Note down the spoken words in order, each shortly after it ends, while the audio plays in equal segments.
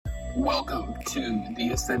Welcome to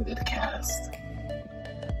the Ascended Cast.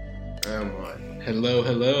 I'm on.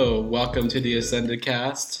 Hello. Welcome to the Ascended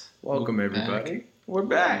Cast. Welcome, everybody. We're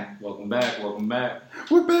back. Welcome back. We're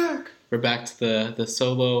back. We're back to the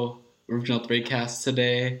solo original 3 cast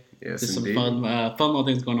today. Yes, There's indeed. some fun little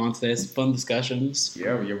things going on today. Some fun discussions.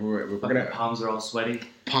 Yeah, we're My gonna. palms are all sweaty.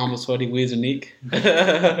 Palm was sweaty, wheeze unique.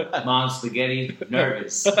 Mom spaghetti,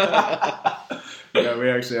 nervous. Yeah,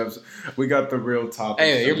 we actually have. We got the real topic.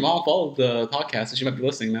 Hey, your mom followed the podcast, so she might be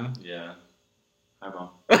listening now. Yeah. Hi, Mom.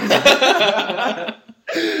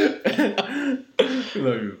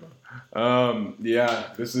 Love you. Yeah,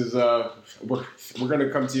 this is we're gonna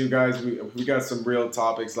come to you guys. We got some real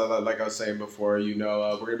topics, like I was saying before. We're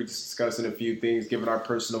gonna be discussing a few things, giving our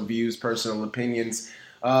personal views, personal opinions.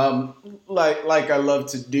 Like I love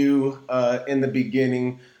to do in the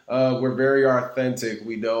beginning. We're very authentic.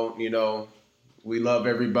 We don't, we love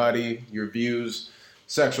everybody. Your views,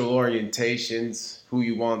 sexual orientations, who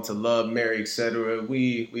you want to love, marry, etc.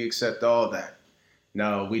 We accept all that.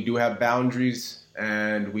 Now we do have boundaries.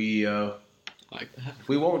 And we Like that.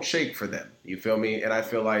 we won't shake for them. You feel me? And I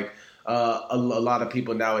feel like a lot of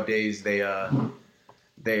people nowadays their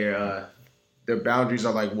boundaries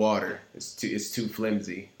are like water. It's too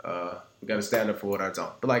flimsy. We got to stand up for what our own.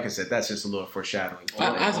 But like I said, that's just a little foreshadowing.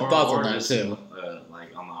 I have some thoughts on that just, too.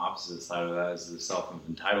 Like on the opposite side of that is the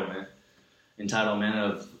entitlement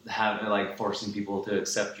of having forcing people to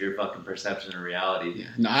accept your fucking perception of reality. Yeah.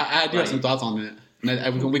 No, I do have some thoughts on it.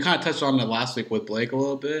 And we kind of touched on it last week with Blake a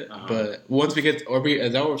little bit, but once we get, is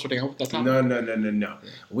that what we're starting out with that topic? No.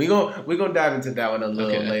 We gonna dive into that one a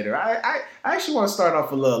little later. I actually want to start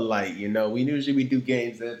off a little light. We usually do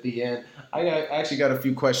games at the end. I actually got a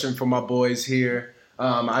few questions for my boys here.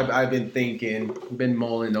 I've been thinking, been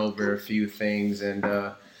mulling over a few things, and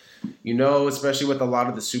especially with a lot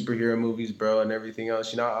of the superhero movies, bro, and everything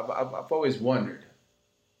else. I've always wondered,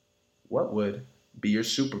 what would be your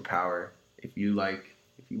superpower? If you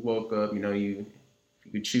woke up, you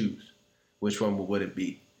could choose, which one would it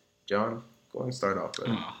be? John, go ahead and start off.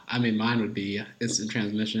 Mine would be instant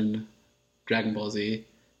transmission, Dragon Ball Z,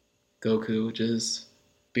 Goku, just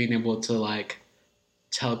being able to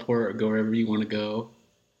teleport or go wherever you want to go.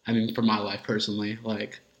 For my life personally,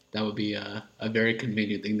 that would be a very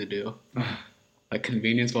convenient thing to do.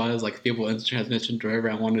 Convenience wise, be able to instant transmission to wherever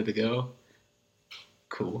I wanted to go.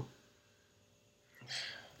 Cool.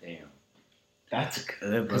 Damn. That's good,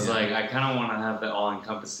 bro. Because I kind of want to have that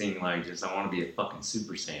all-encompassing. I want to be a fucking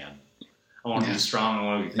Super Saiyan. I want to be strong. I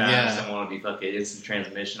want to be fast. I want to be fucking instant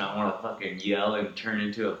transmission. I want to fucking yell and turn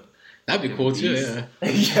into a. That'd be cool beast. too.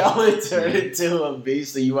 Yeah. Yell and turn into a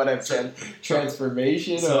beast. So you want to have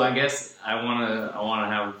transformation? So I guess I want to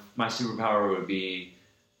have my superpower would be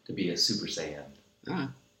to be a Super Saiyan.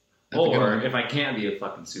 Or if I can't be a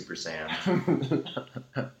fucking Super Saiyan.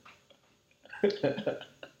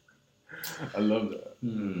 I love that.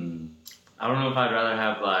 I don't know if I'd rather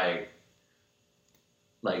have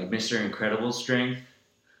Mr. Incredible strength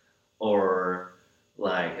or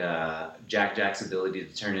Jack's ability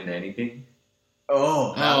to turn into anything. That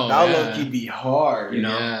low-key be hard.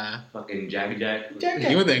 Yeah. Fucking Jack.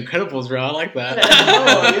 You were the Incredibles, bro. I like that.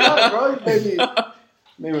 Bro.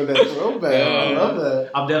 Maybe with that throwback. I love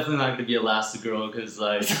that. I'm definitely not gonna be Elastigirl because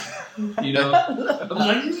I'm wait,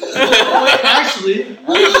 actually.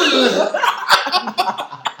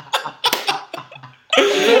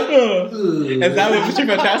 Is that what Mr.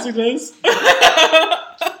 Fantastic does?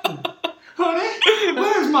 Honey,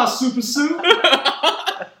 where's my super suit?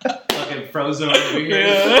 Fucking frozen over here.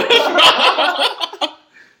 Yeah.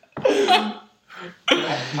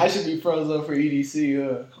 I should be frozen for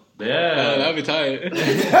EDC, Yeah. That'd be tight.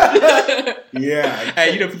 Yeah.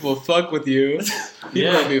 Hey, people fuck with you.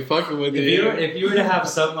 People be fucking with you. If you were to have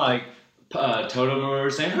some totem or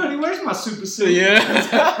whatever saying, honey, where's my super suit?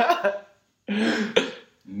 Yeah.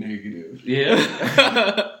 Negative. Yeah.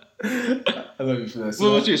 I love you for that. What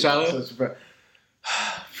about you, Shiloh?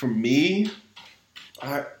 For me,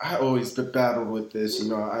 I always battle with this.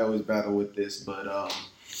 I always battle with this, but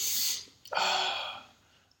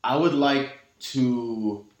I would like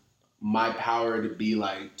my power to be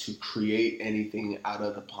to create anything out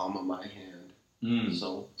of the palm of my hand.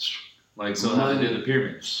 So how they do the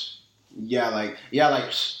pyramids. Yeah,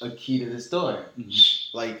 a key to this door.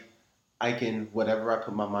 I can, whatever I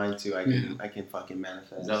put my mind to, I can fucking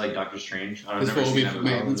manifest. Is that like Doctor Strange? This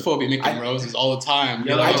fool be making roses all the time.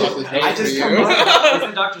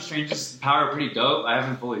 Isn't Doctor Strange's power pretty dope? I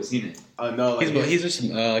haven't fully seen it. No, he's just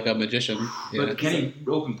like a magician. But can he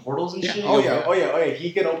open portals and shit? Oh yeah.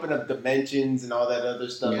 He can open up dimensions and all that other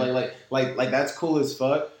stuff. Yeah. Like that's cool as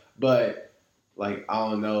fuck. But Like, I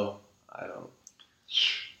don't know. I don't.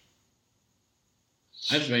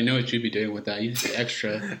 I just already know what you'd be doing with that. You just be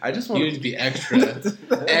extra. I just want you just be extra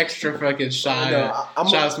fucking shy,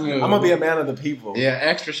 shy smooth. I'm gonna be a man of the people. Yeah,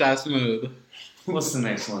 extra shy smooth. What's the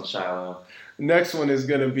next one, Shiloh? Next one is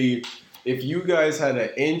gonna be if you guys had an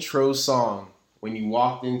intro song when you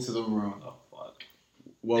walked into the room. Oh fuck!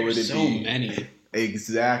 What would it so be? Many.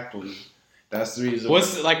 Exactly. That's the reason. What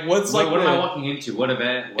am I walking into? What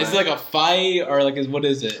event? What? Is it like a fight or like what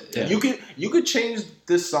is it? Yeah. You could change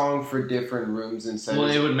this song for different rooms instead. Well,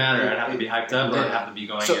 it would matter. I'd have to be hyped up, or I'd have to be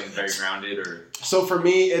going in very grounded, or. So for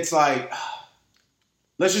me, it's like,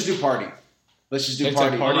 let's just do party. Let's just do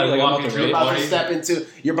party. You're about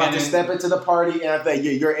to step into the party, and I think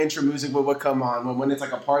your intro music would come on when it's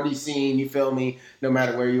like a party scene. You feel me? No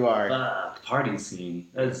matter where you are. Party scene.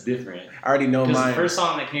 That's different. I already know mine. The first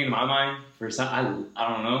song that came to my mind, I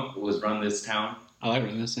don't know, was "Run This Town." I like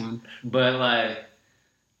 "Run This Town," but like,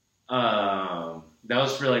 that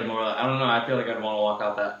was for like more. I don't know. I feel like I'd want to walk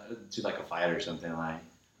out to like a fight or something like.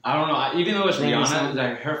 I don't know. Even though it's Rihanna,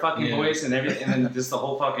 like her fucking voice and everything, and then just the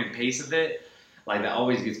whole fucking pace of it. Like, that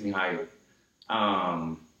always gets me hyped.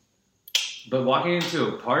 But walking into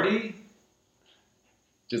a party...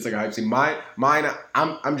 Just like a hype scene. Mine,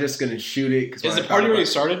 I'm just going to shoot it. Is the party already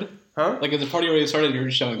started? Huh? Like, is the party already started and you're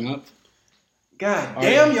just showing up? God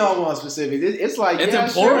damn, y'all want specific. It's like... It's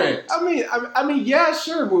important. Sure. I mean, yeah,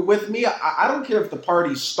 sure. With me, I don't care if the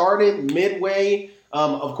party started midway...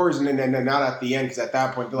 of course, not at the end, because at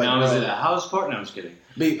that point, they're like... Now, is it a house party? No, I'm just kidding.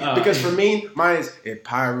 Because for me, mine is... If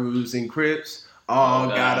Pyrus and Crips... all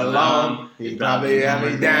got along. He probably had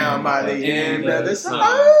me down by the end of the summer.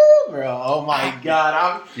 Bro, oh my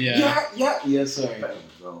God. Yes, sir.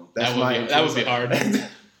 That would be hard.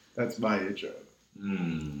 That's my intro.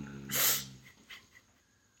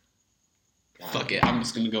 Fuck it. I'm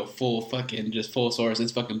just going to go full source.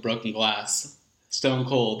 It's fucking Broken Glass. Stone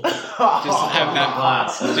Cold. Just have that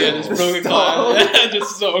glass. Yeah, just broken glass.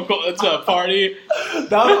 Just so cold. It's a party.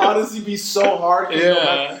 That would honestly be so hard.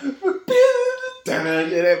 Yeah.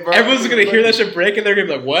 Everyone's gonna hear that shit break and they're gonna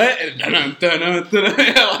be like, "What?" And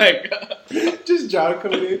like, just John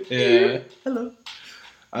coming in. Yeah. Hello.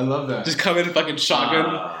 I love that. Just come in and fucking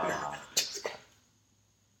shotgun.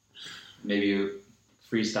 Maybe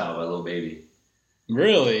freestyle by Lil Baby.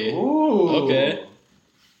 Really? Ooh. Okay.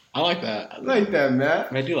 I like that. I like that,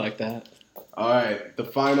 Matt. I do like that. All right, the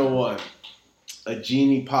final one. A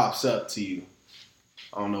genie pops up to you.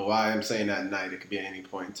 I don't know why I'm saying at night. It could be at any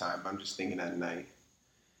point in time. But I'm just thinking at night.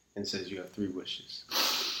 And says you have 3 wishes.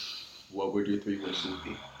 What would your 3 wishes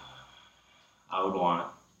be? I would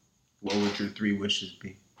want... What would your 3 wishes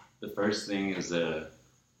be? The first thing is a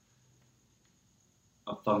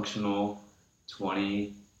functional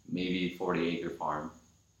 20, maybe 40-acre farm.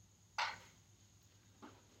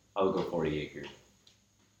 I would go 40 acres.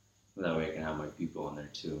 That way I can have my people in there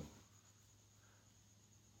too.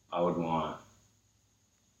 I would want...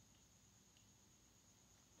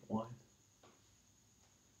 1.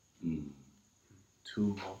 2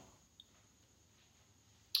 more.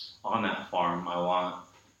 On that farm, I want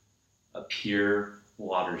a pure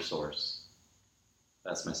water source.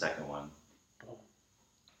 That's my second one.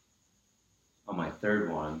 On my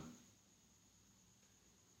third one,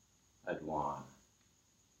 I'd want...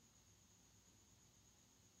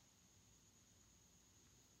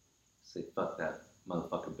 say fuck that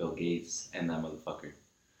motherfucker Bill Gates and that motherfucker.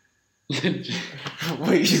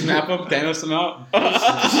 Wait, you snap him? Thanos him out?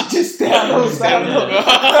 Just Thanos him.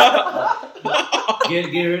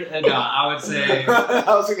 Get rid. No, I would say.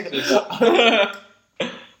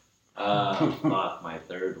 Fuck my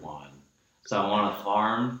third one. So I want a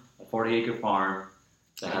farm, a 40-acre farm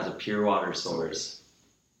that has a pure water source,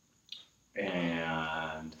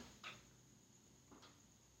 and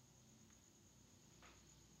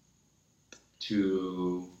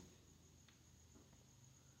to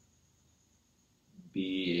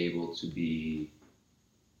be able to be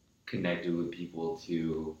connected with people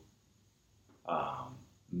to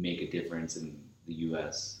make a difference in the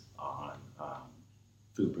U.S. on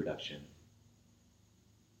food production.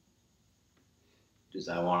 Just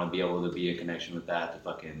I want to be able to be a connection with that to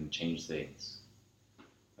fucking change things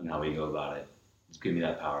and how we go about it. Just give me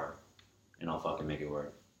that power and I'll fucking make it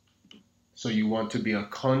work. So you want to be a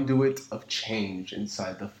conduit of change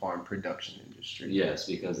inside the farm production industry? Yes,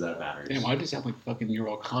 because that matters. Damn, why did you sound like fucking you're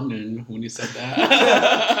all Wakandan when you said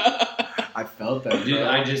that? I felt that. Dude,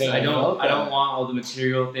 I don't want all the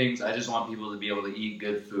material things. I just want people to be able to eat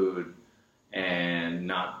good food and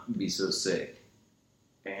not be so sick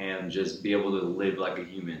and just be able to live like a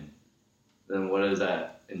human. Then what does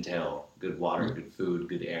that entail? good water, good food,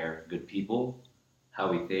 good air, good people, how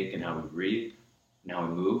we think and how we breathe, and how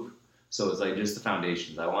we move. So it's like just the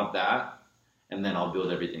foundations. I want that, and then I'll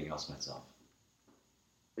build everything else myself.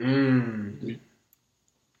 Me.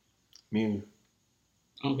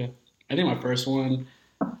 Okay. I think my first one,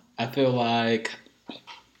 I feel like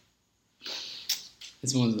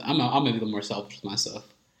this one's, I'm going to be a little more selfish with myself.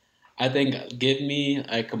 I think give me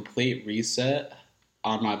a complete reset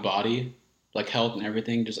on my body, like health and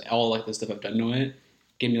everything, just all like the stuff I've done to it.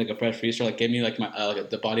 Give me like a fresh restart, like give me like my like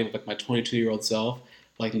the body of like my 22-year-old self,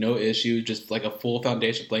 like no issue, just like a full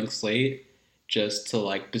foundation, blank slate, just to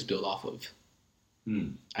like just build off of.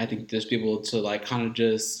 I think just be able to like kind of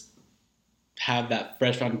just have that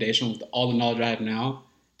fresh foundation with all the knowledge I have now.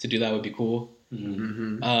 To do that would be cool.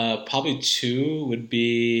 Probably 2 would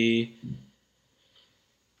be.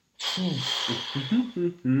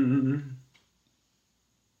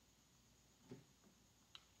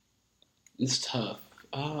 It's tough.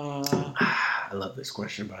 I love this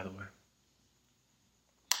question, by the way.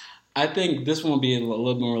 I think this one will be a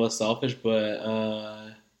little more or less selfish,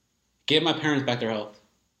 but give my parents back their health.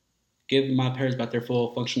 Give my parents back their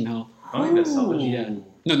full functioning health. I think that's selfish. Yeah.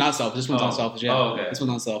 No, not selfish. This one's not selfish. Yeah. Oh, okay. This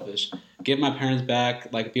one's not selfish. Give my parents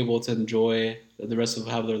back, like, be able to enjoy the rest of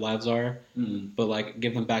how their lives are, but like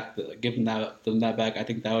give them back, give them that back. I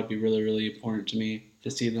think that would be really, really important to me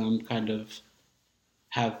to see them kind of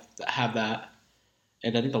have that.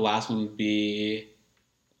 And I think the last one would be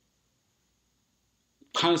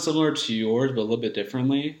kind of similar to yours, but a little bit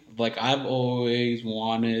differently. Like I've always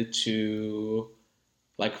wanted to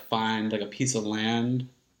like find like a piece of land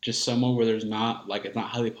just somewhere where there's not like it's not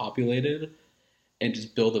highly populated, and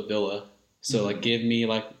just build a villa. So like give me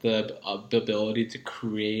like the ability to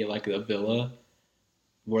create like a villa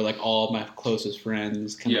where like all my closest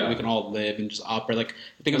friends can we can all live and just operate. Like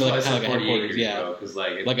think of it like kind of like a headquarters, because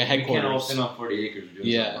like a headquarters. You can't all spend on 40 acres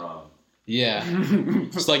doing something wrong. Yeah.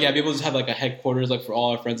 So like be able to just have like a headquarters like for all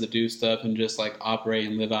our friends that do stuff and just like operate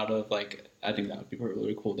and live out of. Like I think that would be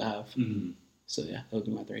really cool to have. So yeah, that would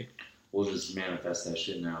be my 3. We'll just manifest that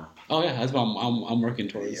shit now. Oh yeah, that's what I'm working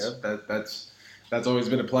towards. Yep, that's always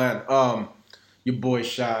been a plan. Your boy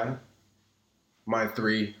Shy, my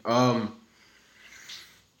 3.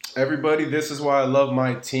 Everybody, this is why I love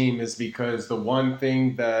my team, is because the one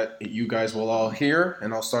thing that you guys will all hear,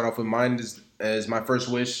 and I'll start off with mine, is my first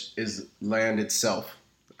wish is land itself.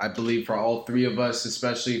 I believe for all 3 of us,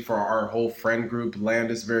 especially for our whole friend group,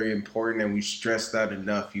 land is very important, and we stress that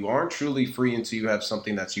enough. You aren't truly free until you have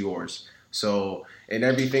something that's yours. So in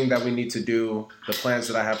everything that we need to do, the plans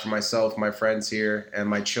that I have for myself, my friends here, and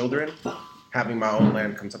my children, having my own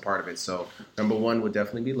land comes a part of it. So number 1 would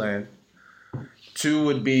definitely be land. 2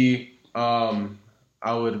 would be I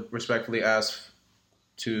would respectfully ask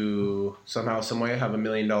to somehow, some way have $1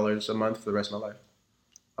 million a month for the rest of my life.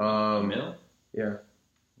 $1 million? Yeah.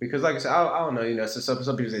 Because like I said, I don't know, you know, so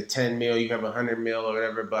some people say 10 mil, you have 100 mil or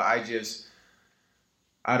whatever, but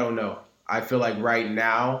I don't know. I feel like right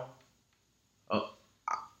now,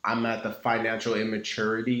 I'm at the financial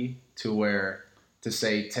immaturity to where to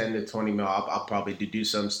say 10 to 20 mil, I'll probably do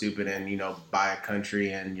something stupid and, you know, buy a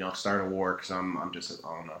country and, you know, start a war because I'm just,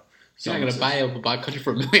 I don't know. You're not gonna buy a country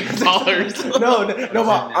for $1 million. no,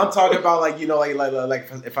 I'm talking about like, you know, like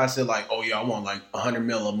if I said like, oh yeah, I want like 100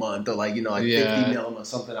 mil a month or like, you know, like 50 mil a month,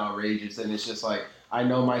 something outrageous, and it's just like I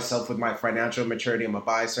know myself with my financial maturity, I'm gonna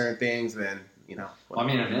buy certain things, then you know. Well, I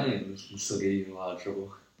mean, $1 million can still get you in a lot of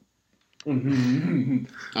trouble.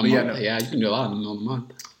 Yeah, you can do a lot in a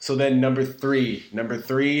month. So then number three,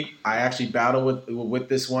 I actually battle with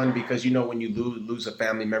this one because, you know, when you lose a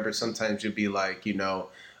family member, sometimes you'll be like, you know,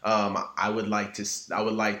 I would like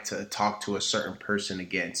to talk to a certain person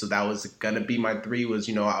again. So that was gonna be my 3 was,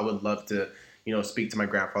 you know, I would love to, you know, speak to my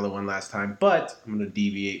grandfather one last time, but I'm gonna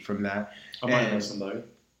deviate from that. I might know somebody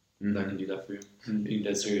that can do that for you. Being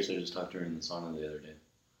dead serious, I just talked to her in the sauna the other day.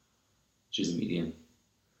 She's a medium.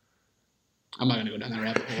 I'm not gonna go down that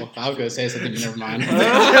rabbit hole. I was gonna say something, but never mind.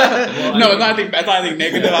 No, it's not anything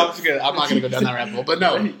negative. I'm not gonna go down that rabbit hole. But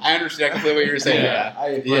no, I understand completely what you're saying.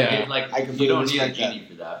 I you don't need a genie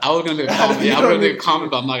for that. I was gonna make a comment. I'm gonna make a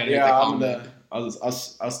comment, but I'm not gonna make the comment.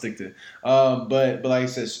 I'll stick to it. But like I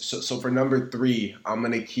said, so for number 3, I'm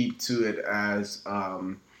gonna keep to it as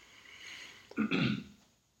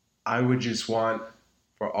I would just want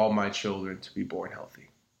for all my children to be born healthy.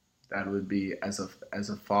 That would be as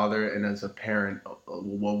a father and as a parent,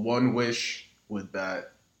 one wish would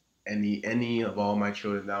that any of all my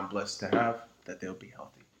children that I'm blessed to have, that they'll be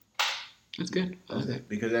healthy. That's good. That's it.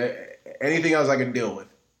 Because anything else I can deal with.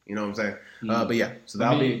 You know what I'm saying? But yeah, so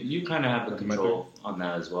that'll be. You kind of have the control on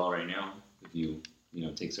that as well right now. If you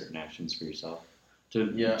take certain actions for yourself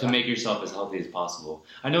to make yourself as healthy as possible.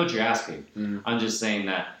 I know what you're asking. I'm just saying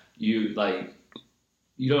that you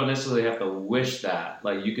don't necessarily have to wish that.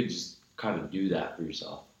 Like, you could just kind of do that for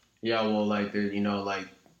yourself. Yeah, well, like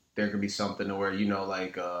there could be something to where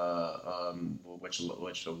which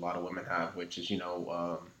a lot of women have, which is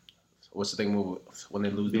what's the thing when they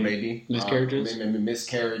lose the baby? Miscarriages.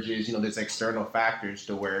 Miscarriages. There's external factors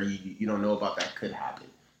to where you don't know about that could happen.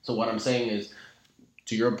 So what I'm saying is,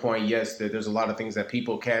 to your point, yes, there's a lot of things that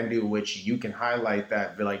people can do, which you can highlight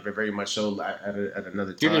that, like, very much so at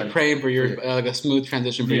another time. You're just praying for like a smooth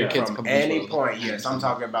transition for your kids to come to any point. Yes, I'm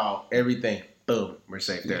talking about everything. Boom, we're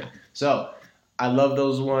safe there. Yeah. So I love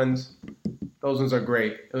those ones. Those ones are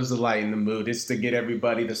great. It was the light in the mood. It's to get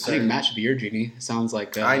everybody to serve. I think Matt should be your genie. It sounds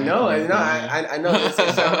like I know. I know. It's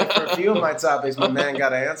like for a few of my topics, my man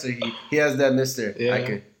got an answer. He has that Mister.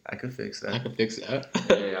 Yeah. I could fix that. I could fix that.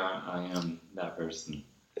 Yeah, I am that person.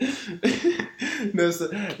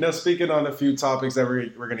 Now, speaking on a few topics that we're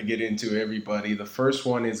going to get into, everybody. The first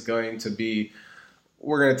one is going to be,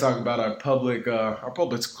 we're going to talk about our public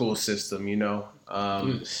school system.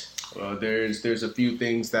 There's a few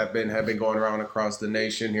things that have been going around across the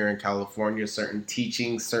nation here in California. Certain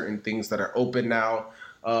teachings, certain things that are open now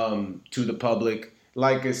to the public.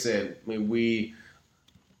 Like I said, we're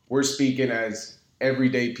speaking as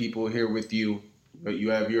everyday people here with you. But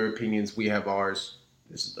you have your opinions, we have ours.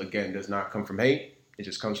 This, again, does not come from hate. It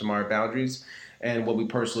just comes from our boundaries and what we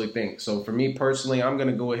personally think. So for me personally, I'm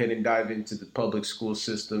going to go ahead and dive into the public school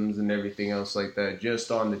systems and everything else like that,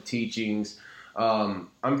 just on the teachings. I'm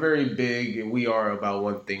very big, and we are, about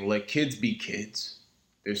one thing: let kids be kids.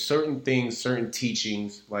 There's certain things, certain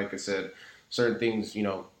teachings, like I said, certain things,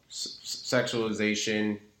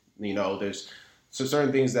 sexualization, there's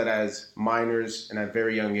certain things that as minors and at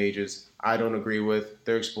very young ages, I don't agree with.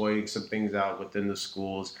 They're exploiting some things out within the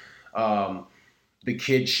schools. The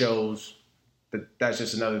kid shows, that's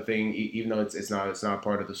just another thing, even though it's not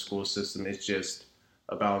part of the school system. It's just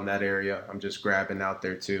about in that area. I'm just grabbing out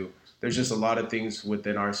there too. There's just a lot of things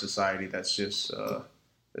within our society that's just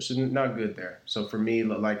not good there. So for me,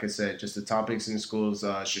 like I said, just the topics in schools,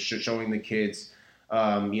 showing the kids,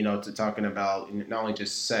 to talking about not only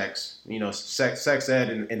just sex, sex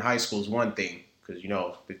ed in high school is one thing, because,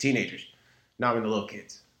 the teenagers, not even the little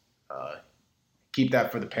kids. Keep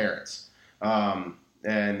that for the parents.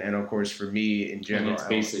 And of course, for me in general.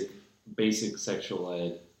 And it's basic sexual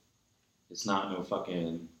ed. It's not no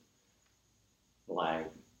fucking,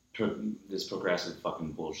 this progressive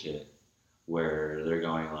fucking bullshit where they're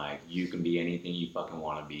going like, you can be anything you fucking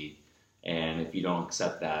want to be. And if you don't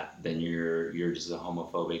accept that, then you're just a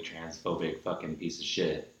homophobic, transphobic fucking piece of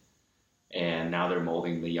shit. And now they're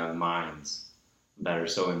molding the young minds that are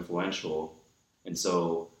so influential and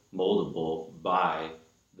so moldable by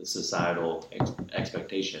the societal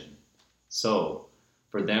expectation. So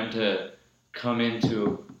for them to come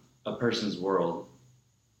into a person's world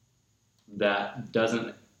that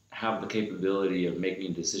doesn't have the capability of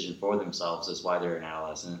making a decision for themselves, that's why they're an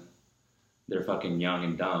adolescent. They're fucking young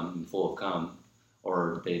and dumb and full of cum,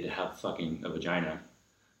 or they have fucking a vagina,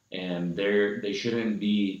 and they shouldn't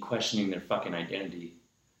be questioning their fucking identity.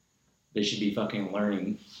 They should be fucking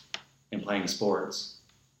learning and playing sports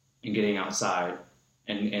and getting outside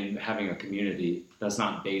and having a community that's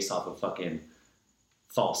not based off of fucking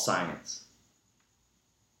false science.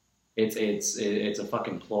 It's a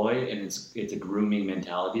fucking ploy, and it's a grooming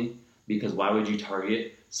mentality, because why would you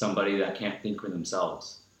target somebody that can't think for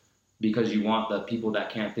themselves? Because you want the people that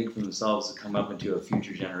can't think for themselves to come up into a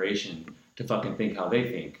future generation to fucking think how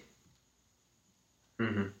they think.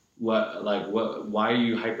 Mm-hmm. Why are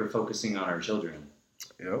you hyper-focusing on our children?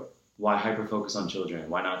 Yep. Why hyper-focus on children?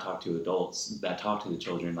 Why not talk to adults that talk to the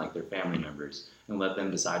children like they're family members and let them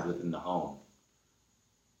decide within the home?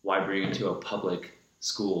 Why bring it to a public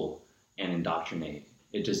school and indoctrinate?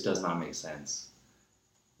 It just does not make sense.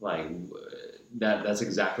 That's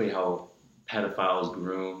exactly how pedophiles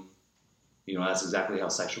groom. That's exactly how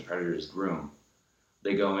sexual predators groom.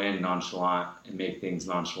 They go in nonchalant and make things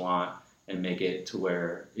nonchalant and make it to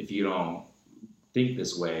where if you don't think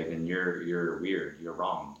this way, then you're weird, you're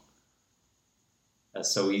wrong.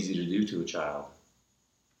 That's so easy to do to a child.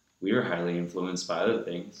 We are highly influenced by other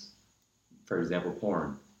things. For example,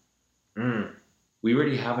 porn. We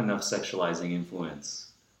already have enough sexualizing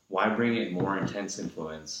influence. Why bring it more intense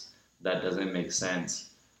influence that doesn't make sense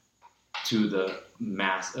to the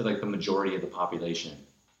mass, like the majority of the population?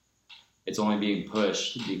 It's only being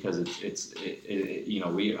pushed because I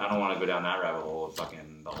don't want to go down that rabbit hole of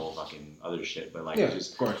fucking the whole fucking other shit, but it's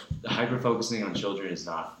just, of course, hyper focusing on children is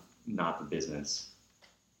not the business.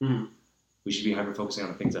 We should be hyper focusing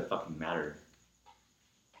on the things that fucking matter.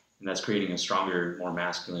 And that's creating a stronger, more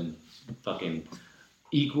masculine, fucking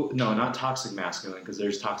equal. No, not toxic masculine, because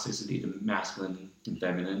there's toxicity to masculine and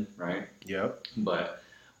feminine, right? Yep. But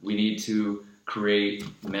we need to create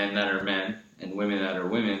men that are men and women that are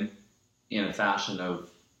women in a fashion of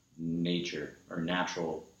nature or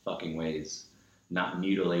natural fucking ways, not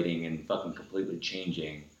mutilating and fucking completely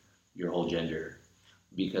changing your whole gender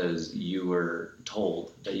because you were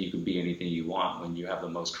told that you could be anything you want when you have the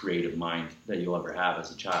most creative mind that you'll ever have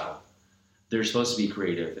as a child. They're supposed to be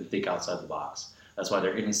creative and think outside the box. That's why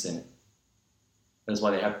they're innocent. That's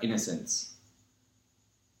why they have innocence.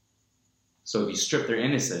 So if you strip their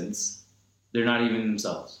innocence, they're not even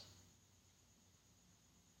themselves.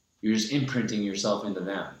 You're just imprinting yourself into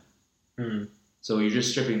them. Mm-hmm. So you're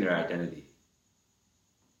just stripping their identity.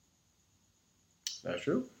 That's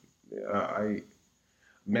true. Yeah,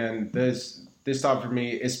 this topic for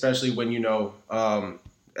me, especially when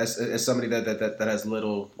as somebody that has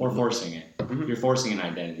little or forcing it. Mm-hmm. You're forcing an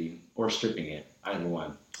identity or stripping it. Either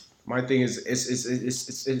one. My thing is, it's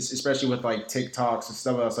especially with like TikToks and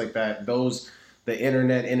stuff else like that. The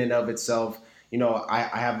internet in and of itself. I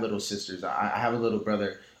have little sisters. I have a little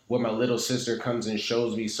brother. When my little sister comes and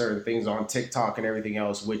shows me certain things on TikTok and everything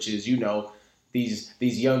else, which is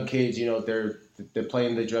these young kids, they're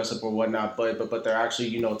playing the dress up or whatnot, but they're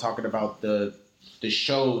actually talking about the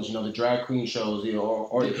shows, the drag queen shows,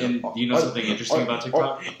 or do you know something interesting about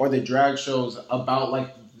TikTok? Or the drag shows about like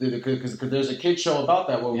because there's a kid show about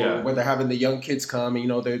that where they're having the young kids come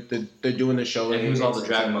and they're doing the show. And who's all the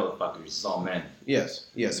drag motherfuckers? It's all men. Yes.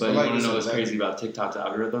 But you want to know what's crazy about TikTok's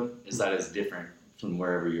algorithm is that it's different from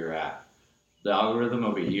wherever you're at. The algorithm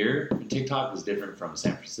over here in TikTok is different from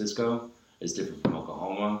San Francisco. It's different from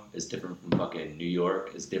Oklahoma. It's different from fucking New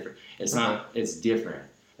York. It's different. It's not. It's different.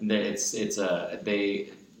 And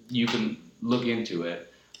you can look into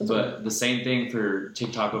it. But the same thing for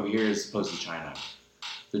TikTok over here is opposed to China.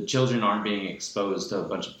 The children aren't being exposed to a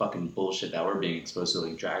bunch of fucking bullshit that we're being exposed to,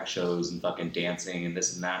 like drag shows and fucking dancing and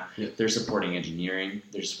this and that. Yeah. They're supporting engineering.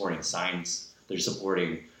 They're supporting science. They're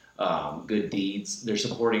supporting good deeds. They're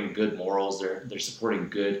supporting good morals. They're supporting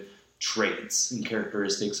good traits and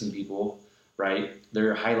characteristics in people, right?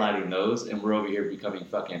 They're highlighting those, and we're over here becoming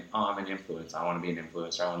fucking, I'm an influencer. I want to be an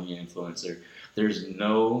influencer. I want to be an influencer. There's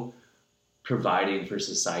no providing for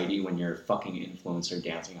society when you're a fucking influencer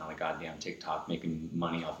dancing on a goddamn TikTok making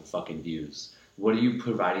money off of fucking views. What are you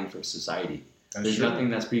providing for society? There's nothing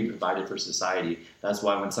that's being provided for society. That's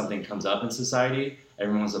why when something comes up in society,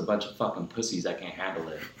 everyone's a bunch of fucking pussies that can't handle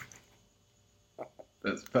it.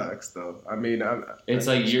 That's facts, though. I mean, it's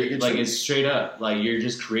like it's straight up. Like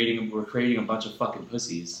we're creating a bunch of fucking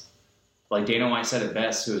pussies. Like Dana White said it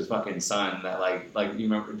best to his fucking son. That like you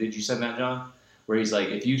remember? Did you say that, John? Where he's like,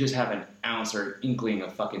 if you just have an ounce or inkling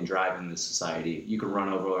of fucking drive in this society, you can run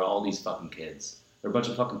over all these fucking kids. They're a bunch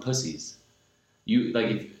of fucking pussies. I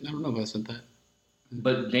don't know if I said that.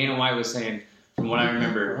 But Dana White was saying, from what I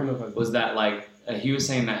remember, was that like he was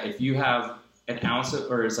saying that if you have an ounce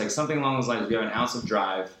of, or it's like something along those lines, if you have an ounce of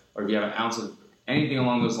drive, or if you have an ounce of anything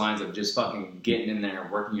along those lines of just fucking getting in there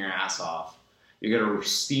and working your ass off, you're gonna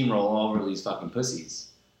steamroll all over these fucking pussies.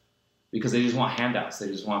 Because they just want handouts. They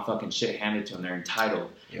just want fucking shit handed to them. They're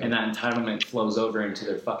entitled. Yeah. And that entitlement flows over into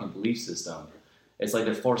their fucking belief system. It's like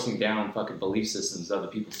they're forcing down fucking belief systems to other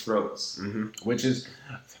people's throats. Mm-hmm.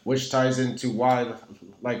 Which ties into why,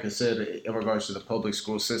 like I said, in regards to the public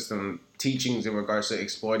school system, teachings in regards to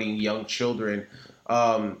exploiting young children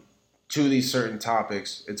to these certain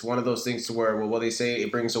topics. It's one of those things to where, well, they say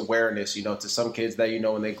it brings awareness, to some kids that,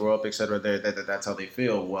 when they grow up, et cetera, that's how they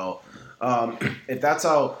feel. Well, if that's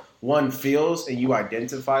how one feels and you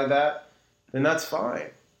identify that, then that's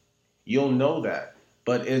fine. You'll know that.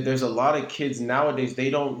 But there's a lot of kids nowadays,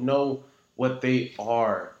 they don't know what they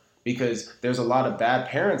are because there's a lot of bad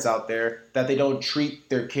parents out there that they don't treat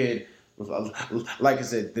their kid, like I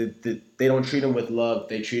said, they don't treat them with love.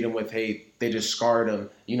 They treat them with hate. They discard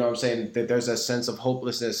them. You know what I'm saying? That there's a sense of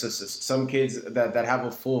hopelessness. Some kids that have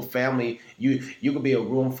a full family, you could be a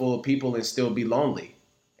room full of people and still be lonely.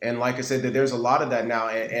 And like I said, that there's a lot of that now,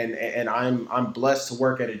 and I'm blessed to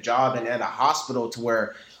work at a job and at a hospital to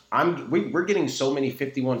where we're getting so many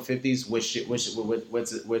 5150s, which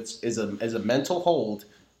is a mental hold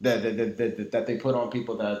that they put on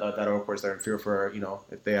people that are, of course, they're in fear for,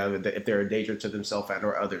 if they're a danger to themselves and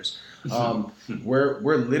or others. We're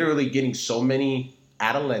literally getting so many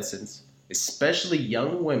adolescents, especially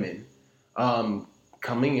young women,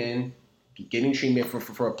 coming in, getting treatment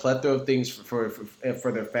for a plethora of things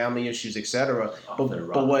for their family issues, etc.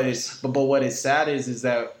 But what is sad is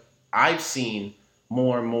that I've seen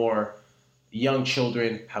more and more young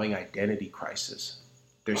children having identity crisis.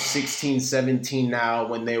 They're 16, 17 now.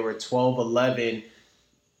 When they were 12, 11,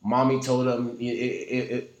 mommy told them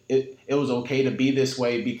it was okay to be this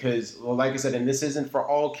way because, well, like I said, and this isn't for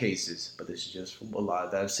all cases, but this is just for a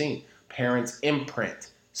lot that I've seen. Parents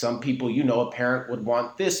imprint. Some people, a parent would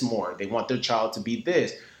want this more. They want their child to be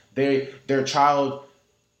this. Their child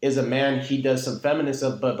is a man. He does some feminine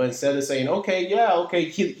stuff, but instead of saying, okay,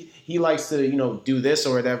 he likes to, do this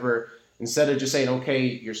or whatever, instead of just saying, okay,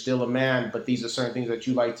 you're still a man, but these are certain things that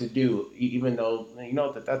you like to do, even though,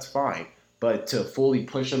 that's fine. But to fully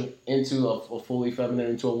push him into a fully feminine,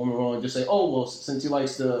 into a woman role and just say, oh, well, since he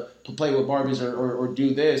likes to play with Barbies or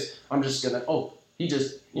do this, I'm just going to, he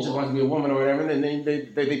just wants to be a woman or whatever. And then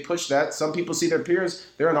they push that. Some people see their peers,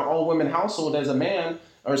 they're in an all-women household as a man,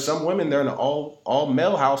 or some women, they're in an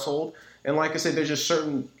all-male household. And like I said, there's just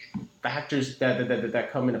certain factors that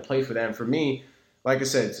come into play for that. And for me, like I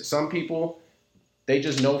said, some people, they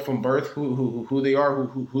just know from birth who they are,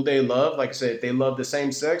 who they love. Like I said, if they love the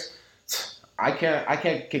same sex, I can't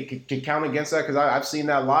count against that because I've seen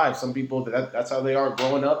that live. Some people, that's how they are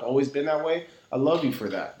growing up, always been that way. I love you for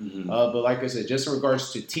that. Mm-hmm. But like I said, just in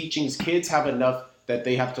regards to teachings, kids have enough that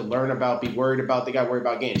they have to learn about, be worried about. They got to worry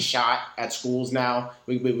about getting shot at schools now.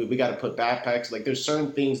 We got to put backpacks. Like there's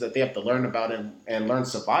certain things that they have to learn about and learn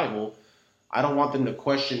survival. I don't want them to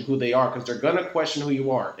question who they are because they're going to question who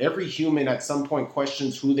you are. Every human at some point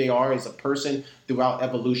questions who they are as a person throughout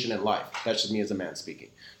evolution in life. That's just me as a man speaking.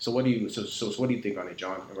 So what do you think on it,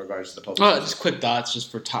 John, in regards to the public? Just quick thoughts,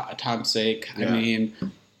 just for time's sake. Yeah. I mean,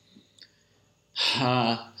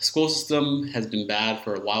 school system has been bad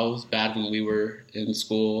for a while. It was bad when we were in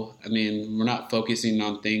school. I mean, we're not focusing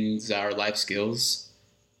on things that are life skills.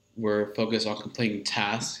 We're focused on completing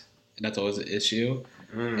tasks, and that's always an issue.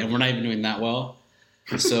 And we're not even doing that well.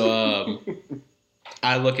 So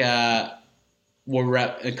I look at where we're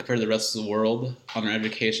at compared to the rest of the world on our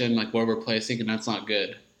education, like where we're placing, and that's not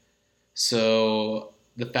good. So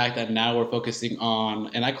the fact that now we're focusing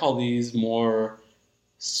on, and I call these more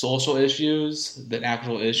social issues than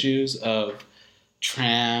actual issues of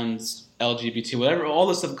trans, LGBT, whatever, all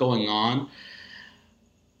this stuff going on,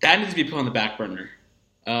 that needs to be put on the back burner.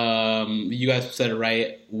 You guys said it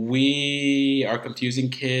right. We are confusing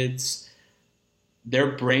kids.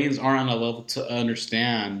 Their brains aren't on a level to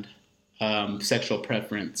understand sexual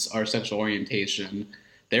preference or sexual orientation.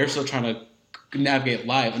 They're still trying to navigate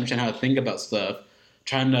life, understand how to think about stuff,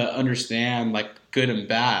 trying to understand like good and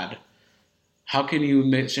bad. How can you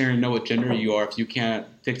make sure and know what gender you are if you can't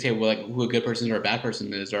dictate who a good person or a bad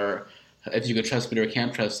person is, or if you could trust somebody or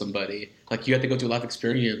can't trust somebody? Like you have to go through life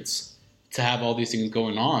experience to have all these things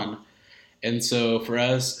going on. And so for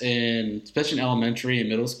us, especially in elementary and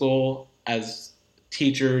middle school, as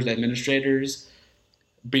teachers, administrators,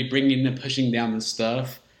 be bringing and pushing down this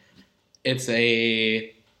stuff, it's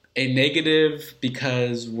a negative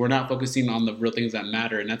because we're not focusing on the real things that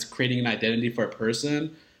matter, and that's creating an identity for a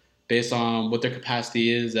person based on what their capacity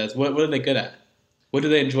is as what are they good at? What do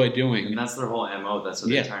they enjoy doing? And that's their whole MO. That's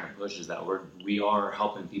what they're trying to push, is that we are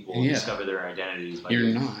helping people discover their identities.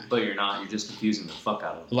 You're not. But you're not. You're just confusing the fuck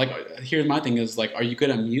out of them. Like, here's my thing is, like, are you good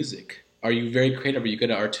at music? Are you very creative? Are you good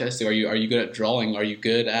at artistic? Are you good at drawing? Are you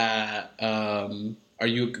good at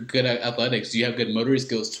athletics? Do you have good motor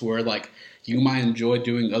skills to where, like, you might enjoy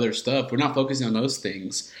doing other stuff? We're not focusing on those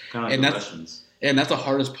things. Kind of like questions. And that's the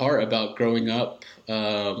hardest part about growing up,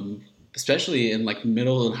 especially in like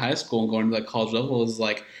middle and high school and going to like college level, is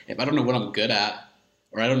like, if I don't know what I'm good at,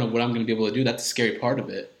 or I don't know what I'm going to be able to do, that's the scary part of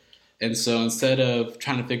it. And so instead of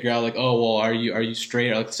trying to figure out like, oh, well, are you straight,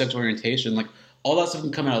 or like sexual orientation, like all that stuff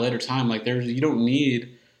can come at a later time. Like you don't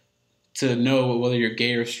need to know whether you're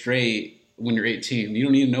gay or straight when you're 18. You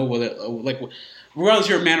don't need to know whether, like, regardless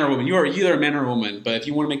you're a man or a woman, you're either a man or a woman. But if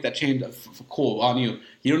you want to make that change, cool, on you.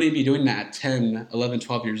 You don't need to be doing that at 10, 11,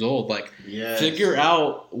 12 years old. Like, figure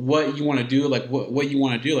out what you want to do, like what you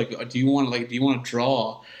want to do. Like, do you want to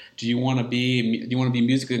draw? Do you want to be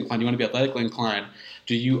musically inclined? Do you want to be athletically inclined?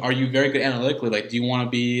 Are you very good analytically? Like, do you want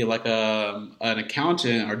to be like an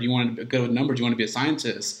accountant, or do you want to be good with numbers? Do you want to be a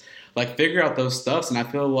scientist? Like, figure out those stuffs. And I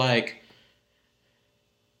feel like,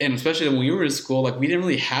 and especially when we were in school, like, we didn't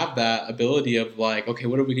really have that ability of like, okay,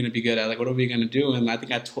 what are we going to be good at? Like, what are we going to do? And I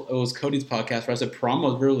think it was Cody's podcast where I said prom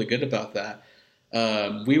was really good about that.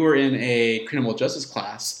 We were in a criminal justice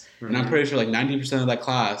class, and I'm pretty sure like 90% of that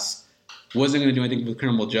class wasn't going to do anything with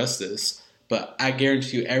criminal justice. But I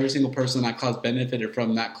guarantee you, every single person in that class benefited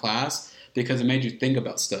from that class because it made you think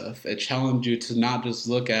about stuff. It challenged you to not just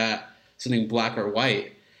look at something black or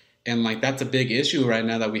white. And like, that's a big issue right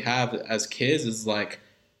now that we have as kids, is like,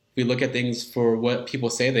 We look at things for what people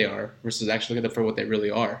say they are versus actually look at them for what they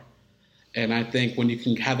really are. And I think when you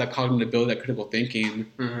can have that cognitive ability, that critical thinking,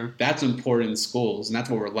 that's important in schools, and that's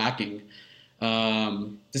what we're lacking.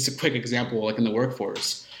 Just a quick example, like in the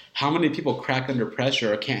workforce. How many people crack under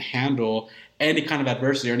pressure or can't handle any kind of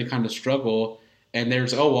adversity or any kind of struggle, and they're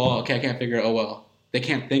just, oh, well, okay, I can't figure it, oh, well. They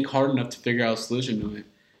can't think hard enough to figure out a solution to it.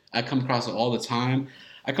 I come across it all the time.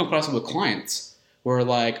 I come across it with clients where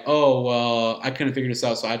like, oh, well, I couldn't figure this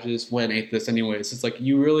out, so I just went and ate this anyways. It's like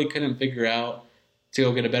you really couldn't figure out to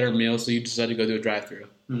go get a better meal, so you decided to go do a drive-thru.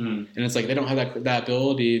 And it's like they don't have that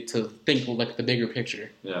ability to think like the bigger picture.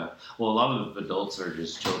 Yeah. Well, a lot of adults are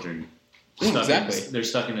just children. They're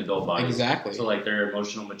stuck in adult bodies. Exactly. So like their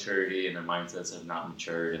emotional maturity and their mindsets have not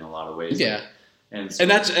matured in a lot of ways. Yeah. And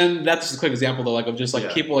that's just a quick example though, like of just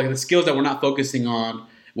like people like the skills that we're not focusing on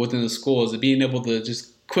within the schools, of being able to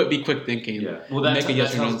just be quick thinking. Yeah. Well, make a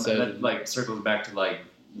yes or no decision. That like circles back to like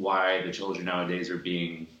why the children nowadays are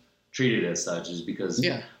being treated as such, is because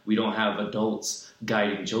we don't have adults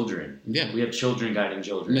guiding children. Yeah. We have children guiding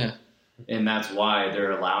children. Yeah. And that's why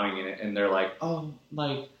they're allowing it, and they're like, oh,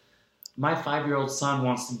 like my 5-year-old son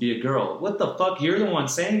wants to be a girl. What the fuck? You're the one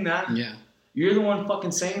saying that. Yeah. You're the one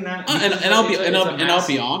fucking saying that. And I'll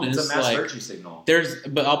be honest. It's a mass virtue signal.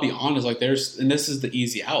 But I'll be honest. Like and this is the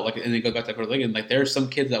easy out. Like, and then go back to again. Like, there are some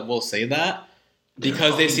kids that will say that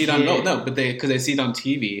because they see it on because they see it on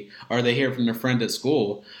TV, or they hear it from their friend at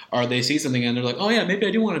school, or they see something and they're like, oh yeah, maybe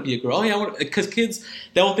I do want to be a girl. Oh yeah, because kids,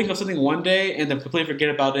 they'll think of something one day and then completely forget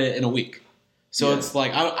about it in a week. So it's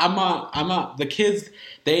like I'm not the kids.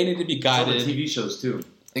 They need to be guided. It's all the TV shows too.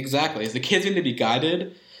 Exactly. The kids need to be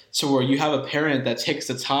guided. So where you have a parent that takes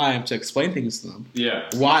the time to explain things to them. Yeah.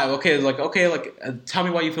 Why? Tell me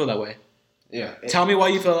why you feel that way. Yeah. Tell me why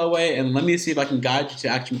you feel that way, and let me see if I can guide you to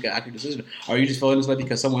actually make an accurate decision. Are you just feeling this way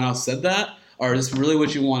because someone else said that? Or is this really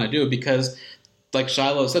what you want to do? Because, like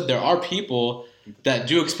Shiloh said, there are people that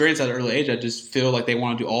do experience at an early age that just feel like they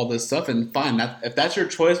want to do all this stuff, and fine. If that's your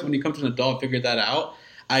choice when you come to an adult and figure that out,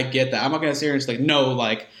 I get that. I'm not going to sit here and say, like, no,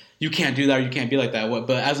 like, you can't do that or you can't be like that.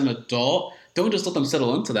 But as an adult, don't just let them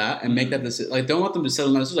settle into that and make that decision. Like, don't let them just settle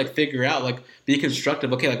into that. Just like figure out, like, be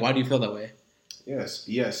constructive. Okay, like, why do you feel that way? Yes.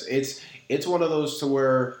 It's one of those to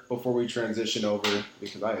where before we transition over,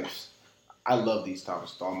 because I love these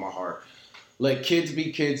topics with all my heart. Let kids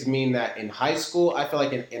be kids mean that in high school, I feel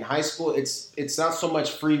like in high school, it's not so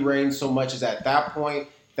much free reign so much as at that point,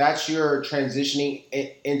 that's your transitioning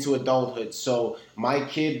into adulthood. So my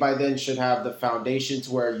kid by then should have the foundation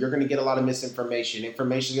to where you're going to get a lot of misinformation.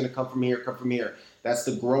 Information is going to come from here. That's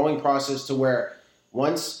the growing process to where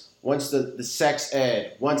once the sex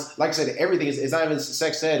ed, like I said, everything is not even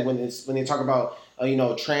sex ed when they talk about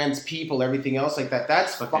trans people, everything else like that.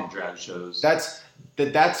 That's fucking drag shows.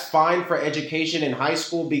 That's fine for education in high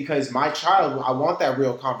school, because my child, I want that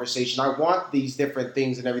real conversation. I want these different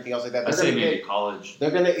things and everything else like that. I say maybe college. They're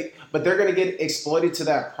gonna get exploited to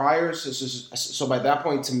that prior. So by that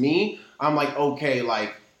point, to me, I'm like, okay,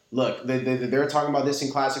 like, look, they're talking about this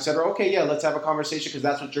in class, etc. Okay, yeah, let's have a conversation, because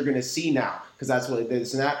that's what you're gonna see now, because that's what it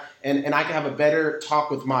is and that. And I can have a better talk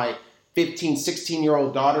with my 15,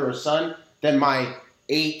 16-year-old daughter or son than my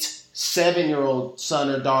 7-year-old son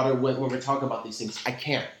or daughter when we're talking about these things. I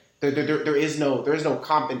can't. There is no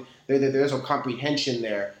comprehension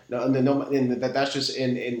there. That's just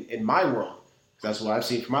in my world. That's what I've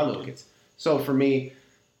seen for my little kids. So for me,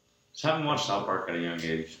 just haven't watched South Park at a young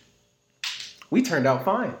age. We turned out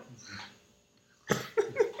fine.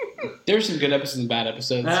 There's some good episodes and bad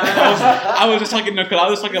episodes. I was just talking about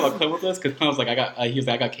Clint with this, because Clint was like, I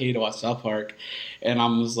got Katie to watch South Park, and I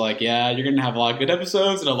was like, yeah, you're gonna have a lot of good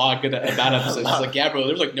episodes and a lot of bad episodes. She's like, yeah, bro,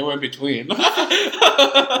 there's like nowhere in between.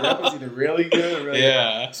 That was either really good or really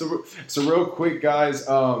bad. So real quick, guys,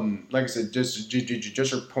 like I said, just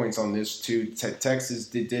your points on this too. Texas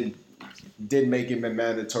did make it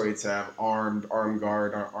mandatory to have armed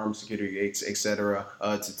guard, armed security, etc.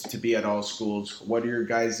 To be at all schools. What are your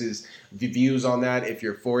guys' views on that? If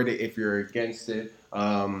you're for it, if you're against it?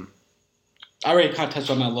 I already kind of touched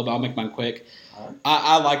on that a little bit. I'll make mine quick.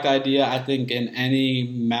 I like the idea. I think in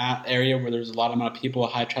any area where there's a lot amount of people,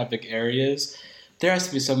 high traffic areas, there has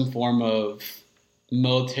to be some form of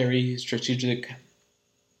military strategic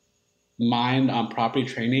mind on property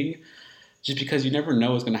training. Just because you never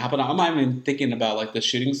know what's going to happen. I'm not even thinking about like the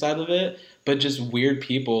shooting side of it, but just weird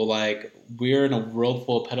people. Like, we're in a world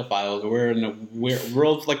full of pedophiles. We're in a weird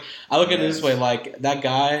world. Like, I look at it this way: like, that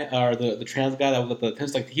guy or the trans guy that was at the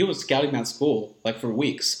test, like, he was scouting that school like for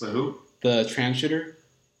weeks. Who? The trans shooter.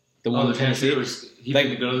 The one in Tennessee. He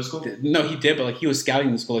didn't go to the school? No, he did, but like he was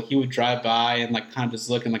scouting the school. Like he would drive by and like kind of just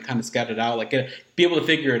look and like kind of scout it out, like be able to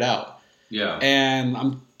figure it out. Yeah.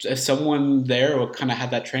 And if someone there will kind of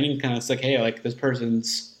have that training, kind of it's like, hey, like this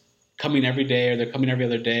person's coming every day or they're coming every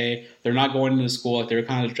other day. They're not going into school. Like they're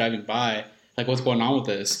kind of just driving by. Like what's going on with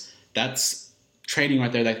this? That's training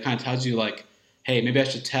right there. That kind of tells you like, hey, maybe I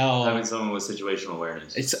should tell. Having someone with situational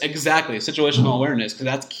awareness. It's exactly situational awareness, because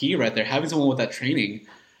that's key right there. Having someone with that training,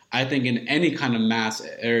 I think in any kind of mass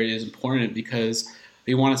area is important, because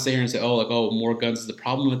we want to sit here and say, oh, more guns is the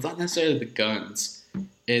problem. It's not necessarily the guns.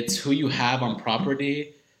 It's who you have on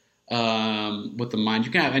property with the mind.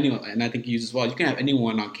 You can have anyone, and I think you as well, you can have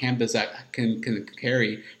anyone on campus that can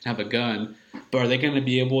carry and have a gun, but are they going to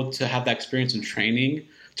be able to have that experience and training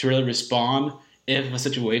to really respond if a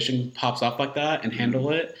situation pops up like that and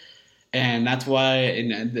handle it? And that's why,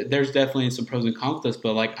 and there's definitely some pros and cons to this,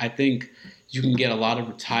 but like I think you can get a lot of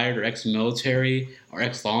retired or ex-military or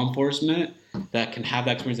ex-law enforcement that can have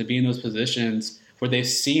that experience of being in those positions where they've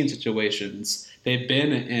seen situations, they've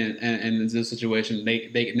been in this situation,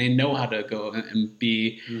 they know how to go and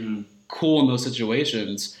be cool in those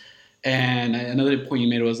situations. And another point you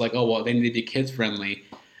made was like, oh, well, they need to be kids friendly.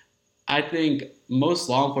 I think most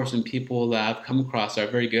law enforcement people that I've come across are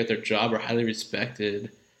very good at their job, are highly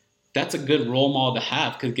respected. That's a good role model to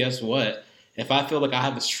have, because guess what? If I feel like I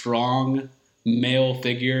have a strong male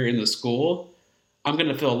figure in the school, I'm going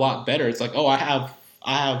to feel a lot better. It's like, oh, I have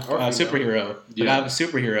a superhero. Like I have a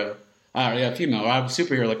superhero. Female. Or I have a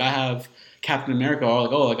superhero. Like I have Captain America. Or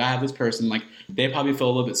like, oh, like I have this person. Like they probably feel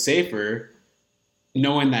a little bit safer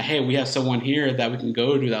knowing that, hey, we have someone here that we can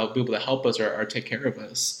go to that will be able to help us or take care of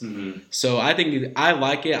us. Mm-hmm. So I think I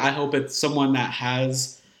like it. I hope it's someone that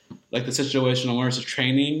has like the situational awareness of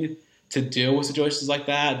training to deal with situations like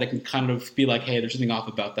that can kind of be like, hey, there's something off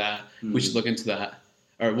about that. Mm-hmm. We should look into that.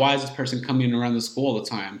 Or why is this person coming around the school all the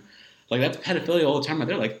time? Like that's pedophilia all the time right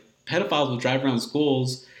there. Like pedophiles will drive around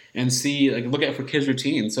schools and see, like look at for kids'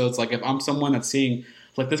 routines. So it's like if I'm someone that's seeing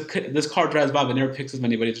like this car drives by but never picks up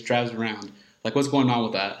anybody, just drives around. Like what's going on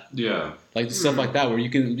with that? Yeah. Like stuff like that where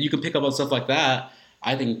you can pick up on stuff like that.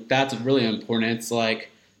 I think that's really important. It's like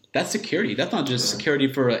that's security. That's not just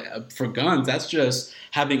security for guns. That's just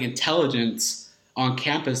having intelligence on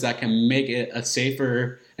campus that can make it a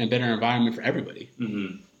safer and better environment for everybody.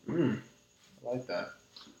 Mm-hmm. I like that.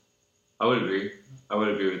 I would agree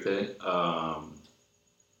with it.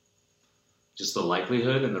 Just the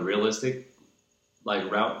likelihood and the realistic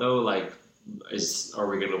route though, are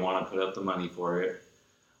we going to want to put up the money for it?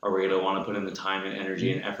 Are we going to want to put in the time and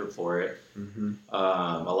energy and effort for it? Mm-hmm.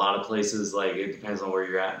 A lot of places, it depends on where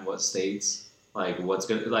you're at and what states. What's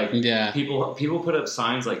going to people put up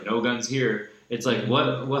signs like "No guns here." It's like,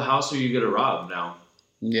 what house are you going to rob now?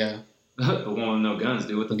 Yeah, the one with no guns,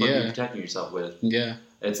 dude. What the fuck are you protecting yourself with? Yeah,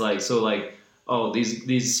 it's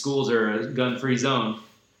these schools are a gun-free zone.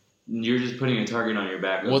 You're just putting a target on your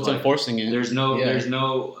back. What's enforcing it? There's no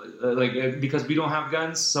because we don't have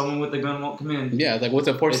guns, someone with a gun won't come in. Yeah, what's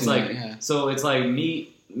enforcing it? So it's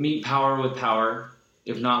meet power with power,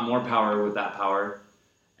 if not more power with that power,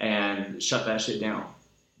 and shut that shit down.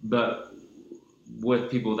 But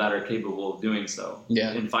with people that are capable of doing so.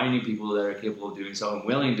 Yeah. And finding people that are capable of doing so and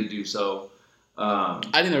willing to do so. I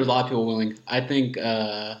think there's a lot of people willing. I think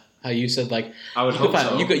how you said I would hope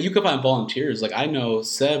so. You could find volunteers. I know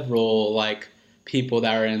several people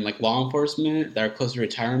that are in law enforcement that are close to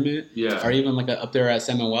retirement. Yeah. Or even up there at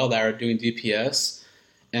Samuel that are doing DPS,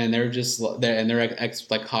 and they're just they're ex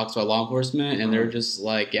cops or law enforcement, and they're just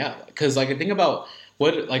because think about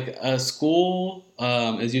what a school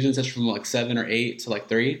is usually such from 7 or 8 to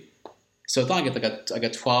 3. So it's not like a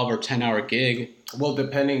 12 or 10 hour gig. Well,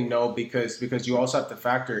 depending, because you also have to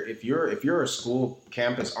factor if you're a school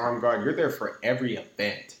campus armed guard, you're there for every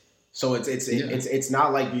event. So it's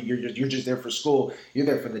not like you're just there for school. You're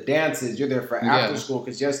there for the dances. You're there for after school.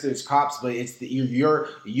 Because yes, there's cops, but it's you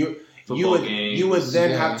would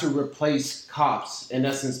then have to replace cops in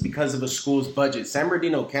essence because of a school's budget. San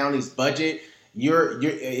Bernardino County's budget.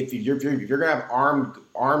 If you're gonna have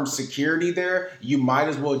armed security there, you might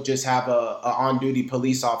as well just have a on duty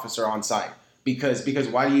police officer on site. Because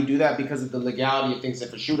why do you do that? Because of the legality of things.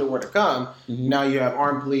 If a shooter were to come, now you have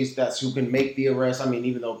armed police who can make the arrest. I mean,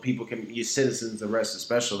 even though people can use citizens arrest,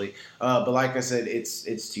 especially. But like I said,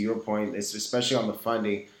 it's to your point. It's especially on the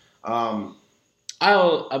funding. To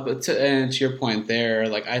your point there,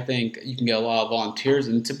 I think you can get a lot of volunteers.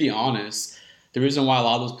 And to be honest, the reason why a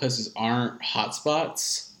lot of those places aren't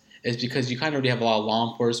hotspots is because you kind of already have a lot of law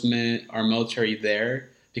enforcement or military there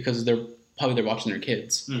because they're watching their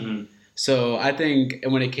kids. Mm-hmm. So I think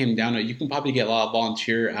when it came down to it, you can probably get a lot of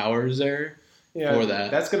volunteer hours there for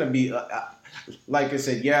that. That's gonna be like I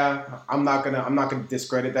said. Yeah, I'm not gonna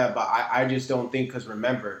discredit that, but I just don't think, because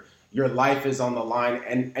remember, your life is on the line,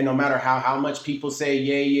 and no matter how much people say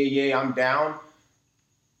yeah, I'm down.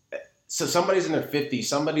 So somebody's in their 50s,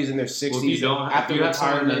 somebody's in their 60s after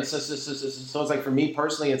retirement. So it's like, for me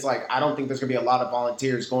personally, it's like I don't think there's gonna be a lot of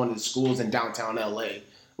volunteers going to schools in downtown LA.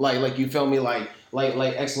 Like you feel me? Like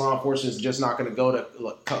ex-law enforcement is just not gonna go to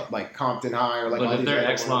like Compton High or like. But if they're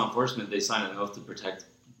ex-law enforcement, they sign an oath to protect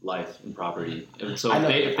life and property. So if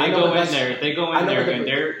they go in there and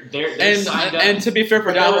they're signed up. And to be fair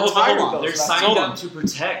for that, they're signed up to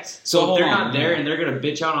protect. So if they're not there and they're gonna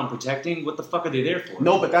bitch out on protecting, what the fuck are they there for?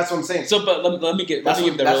 No, but that's what I'm saying. So, but let me give the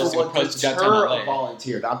realistic approach to downtown LA.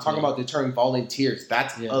 Volunteer. I'm talking about deterring volunteers.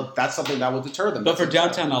 That's something that will deter them. But for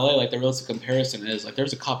downtown LA, like the realistic comparison is like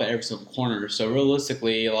there's a cop at every single corner. So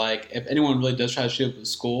realistically, like if anyone really does try to shoot up a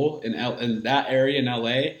school in that area in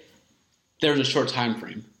LA, there's a short time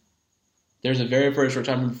frame. There's a very short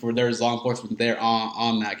time before there's law enforcement there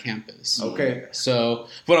on that campus. Okay. So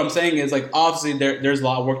what I'm saying is, like, obviously there's a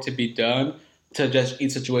lot of work to be done to address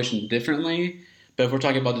each situation differently. But if we're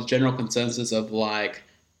talking about the general consensus of, like,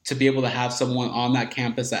 to be able to have someone on that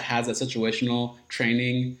campus that has that situational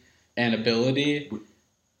training and ability,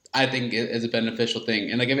 I think it is a beneficial thing.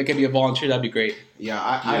 And, like, if it could be a volunteer, that'd be great.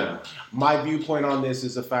 Yeah, my viewpoint on this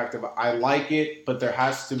is the fact of I like it, but there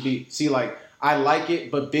has to be I like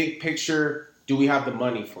it, but big picture, do we have the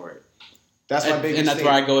money for it? That's my biggest thing. And that's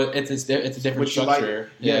where I go. It's a different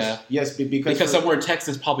structure. Yes, because somewhere in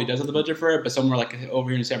Texas probably does have the budget for it, but somewhere like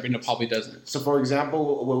over here in San Bernardino probably doesn't. So, for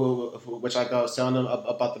example, which I was telling them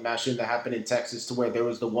about the mass shooting that happened in Texas, to where there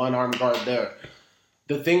was the one armed guard there.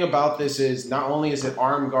 The thing about this is, not only is it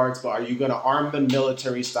armed guards, but are you going to arm them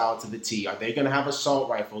military style to the T? Are they going to have assault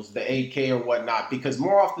rifles, the AK or whatnot? Because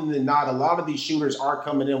more often than not, a lot of these shooters are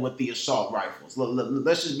coming in with the assault rifles.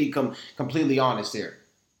 Let's just be completely honest here.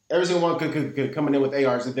 Every single one could coming in with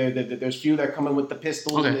ARs. There's few that come in with the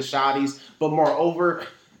pistols and the shotties, but moreover,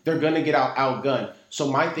 they're going to get outgunned.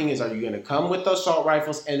 So my thing is, are you going to come with the assault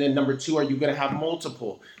rifles? And then number two, are you going to have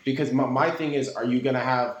multiple? Because my thing is, are you going to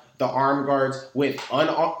have the armed guards with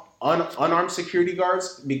unarmed security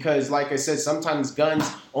guards? Because like I said, sometimes guns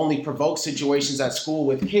only provoke situations at school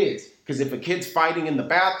with kids. Because if a kid's fighting in the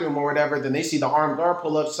bathroom or whatever, then they see the armed guard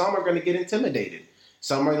pull up, some are going to get intimidated.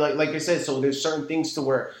 Some are like I said, so there's certain things to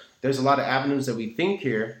where there's a lot of avenues that we think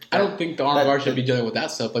here. I don't think the armed guard should be dealing with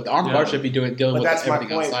that stuff. Like the armed guard should be dealing with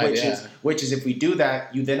everything outside. Which is if we do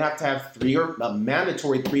that, you then have to have a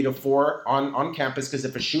mandatory 3 to 4 on campus. Because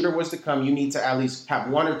if a shooter was to come, you need to at least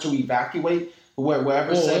have 1 or 2 evacuate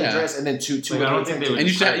wherever said address, and then two. Like, I don't think they would. And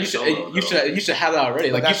you should have that already.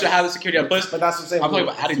 Like you should have the security on. But that's what I'm saying. I'm talking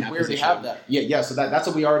about adding that. We already have that. Yeah. So that's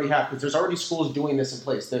what we already have, because there's already schools doing this in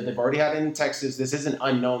place. They've already had it in Texas. This isn't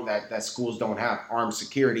unknown that schools don't have armed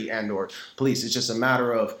security and or police. It's just a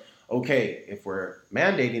matter of, okay, if we're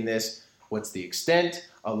mandating this, what's the extent,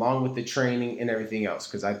 along with the training and everything else?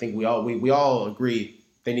 Because I think we all agree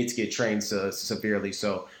they need to get trained severely.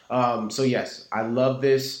 So yes, I love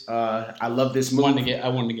this. I love this move. I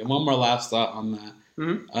wanted to get one more last thought on that.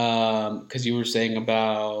 Because you were saying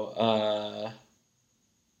about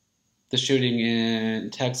the shooting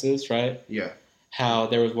in Texas, right? Yeah. How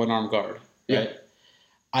there was one armed guard, right? Yeah.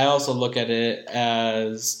 I also look at it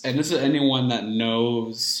as, and this is anyone that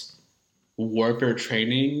knows warfare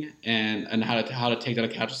training and how to take down a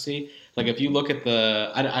casualty. Like if you look at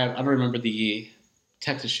I don't remember the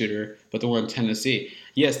Texas shooter, but the one in Tennessee.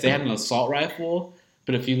 Yes, they had an assault rifle,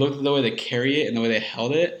 but if you look at the way they carry it and the way they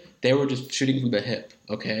held it, they were just shooting from the hip,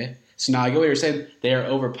 okay? So now I get what you're saying. They are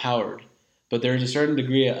overpowered, but there's a certain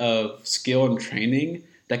degree of skill and training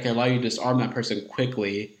that can allow you to disarm that person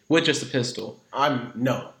quickly with just a pistol.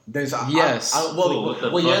 No. There's yes.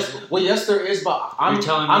 Yes, there is, but you're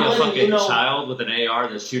telling me a fucking child with an AR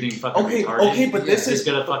that's shooting fucking retarded. Okay, but this is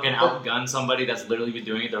gonna fucking outgun somebody that's literally been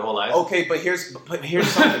doing it their whole life. Okay, but here's something.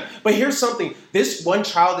 Here's something. This one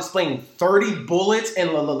child is playing 30 bullets,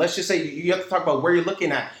 and let's just say you have to talk about where you're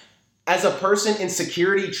looking at. As a person in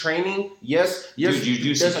security training, yes. Dude, you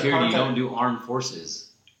do security, you don't do armed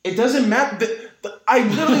forces. It doesn't matter. I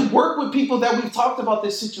literally work with people that we've talked about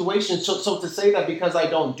this situation. So to say that because I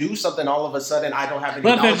don't do something, all of a sudden I don't have any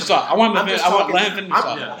knowledge.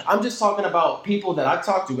 I'm just talking about people that I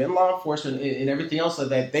talk to in law enforcement and everything else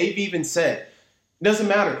that they've even said. It doesn't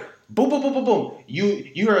matter. Boom, boom, boom, boom, boom. You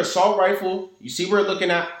hear assault rifle. You see where we're looking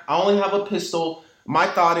at. I only have a pistol. My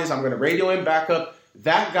thought is I'm going to radio in backup.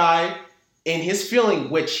 That guy, in his feeling,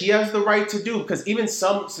 which he has the right to do, because even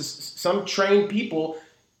some trained people,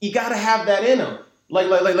 You got to have that in them.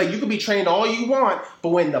 Like you can be trained all you want, but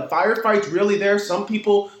when the firefight's really there, some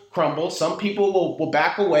people crumble. Some people will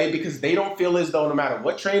back away because they don't feel as though no matter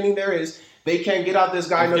what training there is, they can't get out this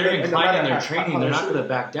guy. If they're inclined in their training, they're not going to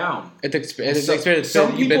back down. It's experience.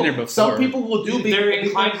 Some You've been there people, before. some people will do. If they're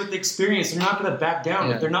inclined with experience, they're not going to back down.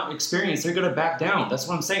 Yeah. If they're not experienced, they're going to back down. That's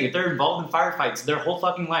what I'm saying. If they're involved in firefights their whole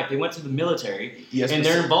fucking life, they went to the military, and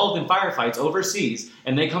they're involved in firefights overseas,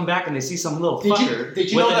 and they come back and they see some little fucker. Did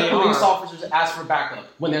you know that police officers ask for backup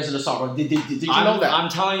when there's an assault? Did you know that? I'm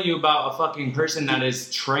telling you about a fucking person that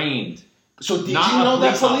is trained. So did you know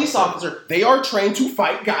that police officer? They are trained to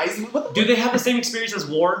fight guys. Do they have the same experience as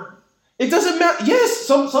war? It doesn't matter. Yes,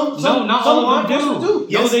 some no, not all of them do.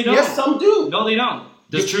 Yes, no, they don't. Yes, some do. No, they don't.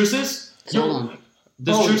 Does Truces?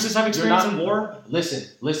 Does Truces have experience in war? Listen.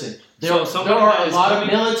 There So are a lot of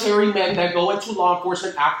military men that go into law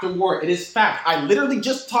enforcement after war. It is fact. I literally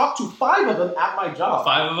just talked to 5 of them at my job.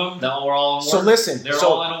 5 of them? That were all in war? So listen. They're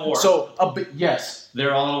all in a war. Yes.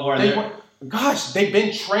 They're all in a war. Gosh, they've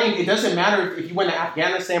been trained. It doesn't matter if you went to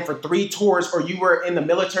Afghanistan for 3 tours or you were in the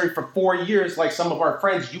military for 4 years like some of our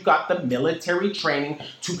friends. You got the military training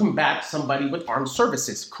to combat somebody with armed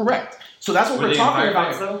services. Correct. So that's what we're talking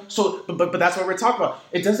about. But that's what we're talking about.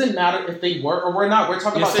 It doesn't matter if they were or were not. We're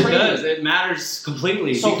talking about training. Yes, it does. It matters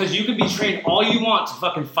completely. Because you can be trained all you want to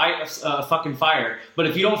fucking fight a fucking fire. But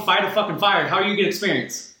if you don't fight a fucking fire, how are you going to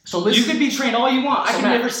experience? So listen, you can be trained all you want. I can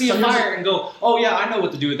never see a fire and go, oh yeah, I know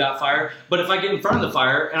what to do with that fire. But if I get in front of the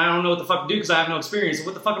fire and I don't know what the fuck to do because I have no experience,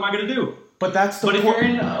 what the fuck am I going to do? But that's the But if you're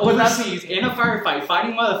in overseas in a firefight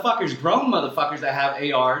fighting motherfuckers, grown motherfuckers that have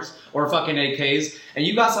ARs or fucking AKs, and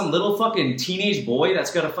you got some little fucking teenage boy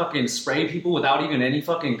that's gonna fucking spray people without even any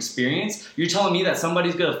fucking experience, you're telling me that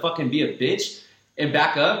somebody's gonna fucking be a bitch and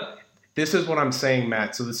back up? This is what I'm saying,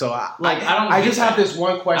 Matt. So I just have this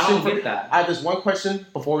one question. I don't get that. I have this one question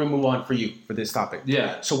before we move on for you for this topic.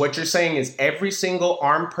 Yeah. So what you're saying is every single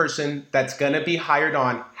armed person that's gonna be hired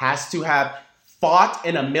on has to have fought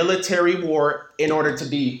in a military war in order to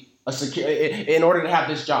be in order to have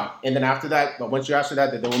this job. And then after that, once you answer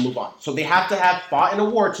that, then we'll move on. So they have to have fought in a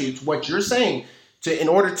war to what you're saying. In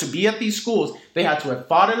order to be at these schools, they have to have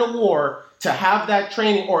fought in a war to have that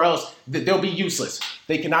training, or else they'll be useless.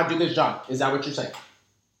 They cannot do this job. Is that what you're saying?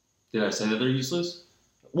 Did I say that they're useless?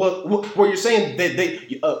 Well, you're saying that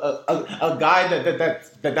a guy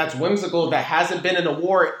that's whimsical that hasn't been in a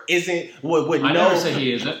war would know. I never said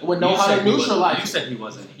he isn't. Would know how to neutralize. You said he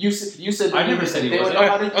wasn't. You said I never said he wasn't. Would know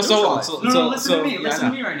how to neutralize. No, listen to me. Listen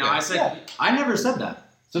to me right now. I said I never said that.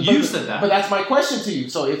 You said that. But that's my question to you.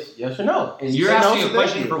 So it's yes or no. And you're asking a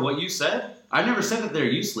question for what you said. I never said that they're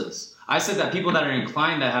useless. I said that people that are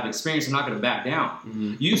inclined, that have experience, are not going to back down.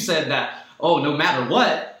 Mm-hmm. You said that, no matter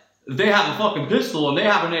what, if they have a fucking pistol and they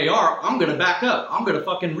have an AR, I'm going to back up. I'm going to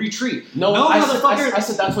fucking retreat. No, motherfucker. I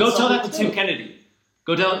said that's what go tell that to Tim Kennedy.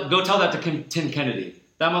 Go tell that to Tim Kennedy.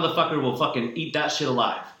 That motherfucker will fucking eat that shit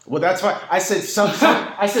alive. Well, that's why I said some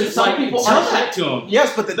people tell that to him.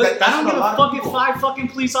 Yes, but that's I don't give a fucking 5 fucking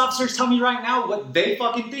police officers tell me right now what they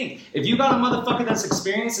fucking think. If you got a motherfucker that's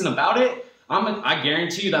experienced and about it, I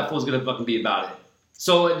guarantee you that fool's gonna fucking be about it.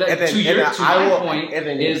 So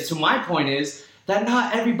my point is that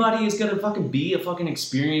not everybody is gonna fucking be a fucking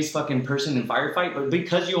experienced fucking person in firefight, but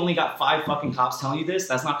because you only got 5 fucking cops telling you this,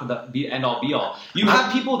 that's not gonna be end all be all. You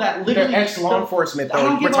have people that literally they're ex-law enforcement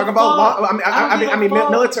though. We're talking about law. I mean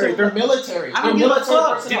military. They're military. I don't give a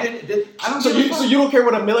fuck. So you don't care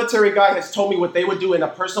what a military guy has told me what they would do in a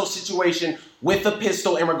personal situation with a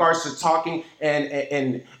pistol in regards to talking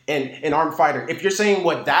and an armed fighter. If you're saying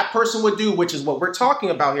what that person would do, which is what we're talking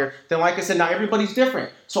about here, then like I said, not everybody's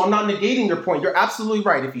different. So I'm not negating your point. You're absolutely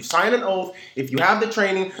right. If you sign an oath, if you have the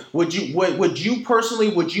training, would you personally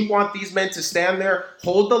want these men to stand there,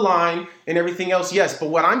 hold the line, and everything else? Yes. But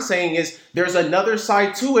what I'm saying is there's another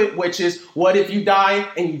side to it, which is what if you die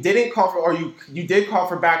and you didn't call for, or you did call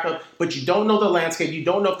for backup, but you don't know the landscape, you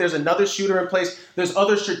don't know if there's another shooter in place, there's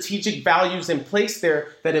other strategic values in place there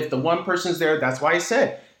that if the one person's there, that's why I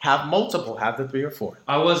said have multiple, have the 3 or 4.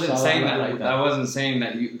 I wasn't saying that. I wasn't saying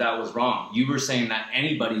that that was wrong. You were saying that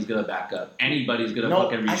anybody's gonna back up. Anybody's gonna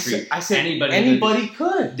fucking retreat. I said anybody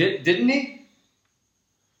could. Didn't he?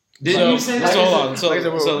 Didn't you say that? So let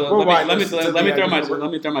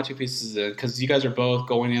me throw my 2 pieces in because you guys are both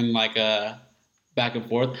going in like back and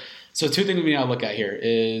forth. So 2 things we gotta look at here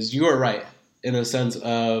is you are right in a sense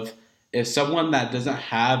of if someone that doesn't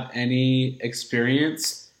have any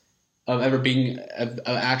experience of ever being an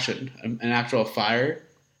actual fire,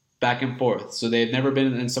 back and forth. So they've never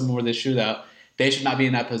been in somewhere where they shoot out. They should not be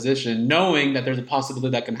in that position, knowing that there's a possibility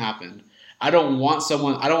that can happen. I don't want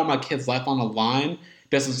my kid's life on the line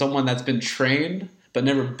based on someone that's been trained but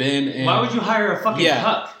never been in. Why would you hire a fucking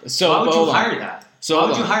cuck? So why would you hire that? So why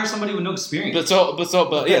would you hire somebody with no experience? So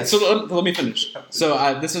let me finish.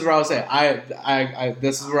 So this is where I was saying I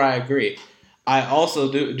this is where I agree. I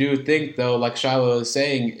also do think though, like Shiloh is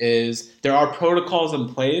saying, is there are protocols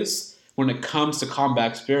in place when it comes to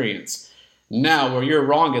combat experience. Now, where you're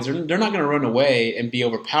wrong is they're not going to run away and be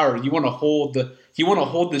overpowered. You want to hold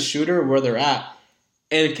the shooter where they're at,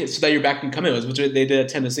 and so that your back can come in, which they did at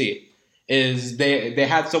Tennessee. Is they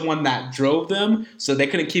had someone that drove them, so they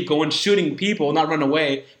couldn't keep going shooting people, not run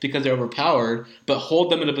away because they're overpowered, but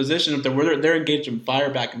hold them in a position if they're engaged in fire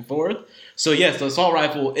back and forth. So yes, the assault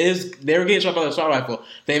rifle they're engaged by the assault rifle.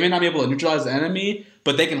 They may not be able to neutralize the enemy,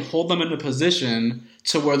 but they can hold them in a position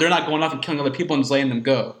to where they're not going off and killing other people and just letting them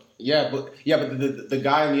go. Yeah, but the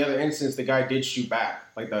guy in the other instance, the guy did shoot back.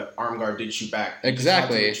 Like the armed guard did shoot back.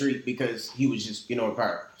 Exactly. He had to retreat because he was just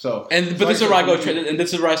empowered. So but this is where I go. And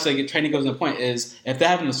this is where I say training goes to the point is if they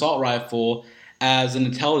have an assault rifle as an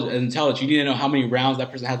intelligence, you need to know how many rounds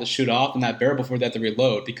that person has to shoot off in that barrel before they have to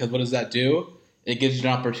reload. Because what does that do? It gives you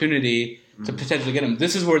an opportunity to potentially get them.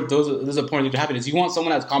 This is where this is a point that happen is you want someone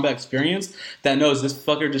that has combat experience that knows this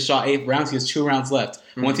fucker just shot 8 rounds. He has 2 rounds left.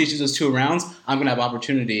 Mm-hmm. Once he shoots those 2 rounds, I'm gonna have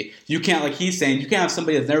opportunity. You can't, like he's saying, you can't have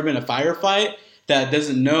somebody that's never been in a firefight that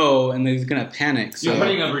doesn't know and is gonna panic. So, you're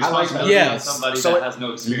putting a responsibility on somebody that has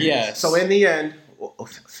no experience. Yes. So in the end,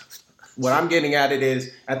 what I'm getting at it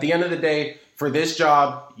is at the end of the day, for this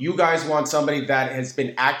job, you guys want somebody that has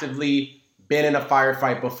been actively been in a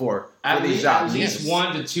firefight before. At least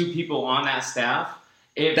 1 to 2 people on that staff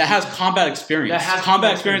that has combat experience.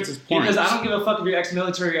 Combat experience is important. Because I don't give a fuck if you're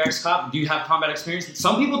ex-military or ex-cop. Do you have combat experience?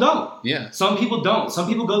 Some people don't. Yeah. Some people don't. Some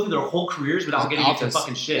people go through their whole careers without getting into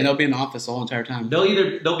fucking shit. And they'll be in the office the whole entire time.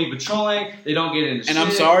 They'll be patrolling. They don't get into shit. And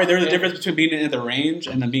I'm sorry, there's a difference between being in the range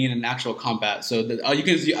and then being in actual combat. So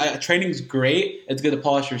training's great. It's good to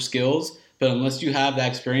polish your skills. But unless you have that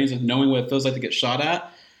experience of knowing what it feels like to get shot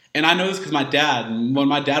at, and I know this because when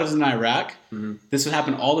my dad was in Iraq, this would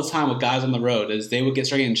happen all the time with guys on the road. Is they would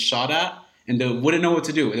start getting shot at, and they wouldn't know what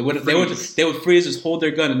to do. They would freeze, just hold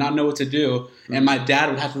their gun and not know what to do. And my dad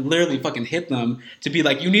would have to literally fucking hit them to be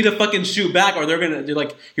like, you need to fucking shoot back, or they're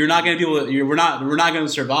like, you're not gonna be able to. We're not gonna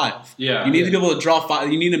survive. Yeah, you need to be able to draw fire.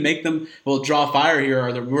 You need to make them draw fire here,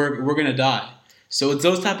 or we're gonna die. So it's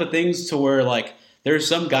those type of things to where like. There's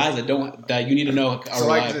some guys that you need to know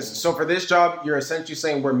are so for this job, you're essentially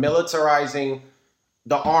saying we're militarizing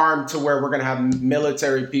the arm to where we're going to have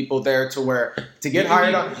military people there to get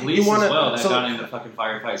hired on. You want to got into fucking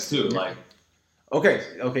firefights too, like.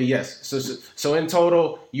 Okay, yes. So in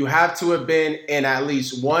total, you have to have been in at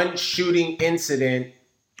least 1 shooting incident,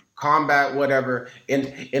 combat, whatever,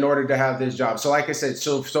 in order to have this job. So like I said,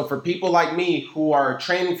 so for people like me who are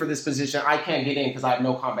training for this position, I can't get in because I have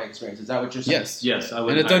no combat experience. Is that what you're saying? Yes. I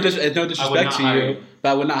would. And it's no disrespect to you, but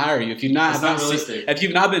I would not hire you if you've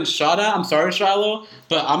not been shot at. I'm sorry, Shiloh,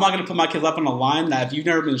 but I'm not going to put my kids up on the line that if you've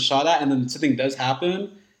never been shot at and then something does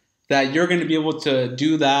happen, that you're going to be able to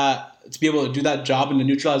do that job and to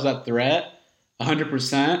neutralize that threat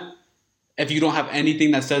 100%. If you don't have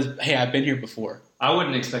anything that says, "Hey, I've been here before." I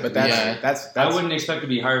wouldn't expect. But that's. I wouldn't expect to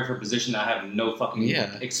be hired for a position that I have no fucking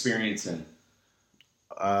experience in.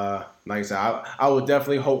 Like I said, I would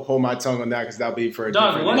definitely hold my tongue on that because that'll be for a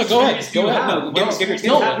different. Go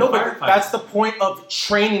ahead. No, but that's the point of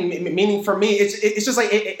training. Meaning for me, it's just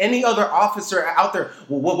like any other officer out there.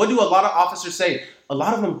 What do a lot of officers say? A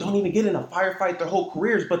lot of them don't even get in a firefight their whole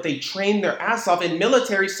careers, but they train their ass off. In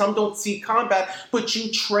military, some don't see combat, but you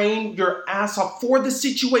train your ass off for the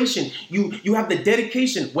situation. You have the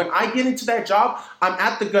dedication. When I get into that job, I'm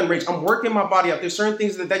at the gun range. I'm working my body out. There's certain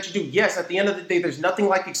things that you do. Yes, at the end of the day, there's nothing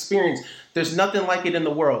like experience. There's nothing like it in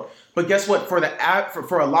the world. But guess what? For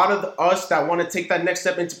a lot of us that want to take that next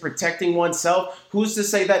step into protecting oneself, who's to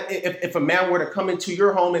say that if a man were to come into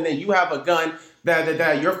your home and then you have a gun,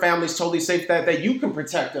 that your family's totally safe, that you can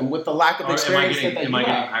protect them with the lack of experience am I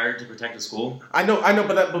getting hired to protect a school? I know,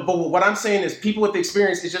 but what I'm saying is people with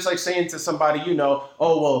experience is just like saying to somebody, oh,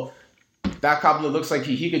 well, that cop looks like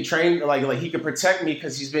he could train, like he could protect me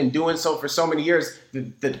because he's been doing so for so many years.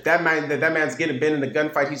 That man's been in a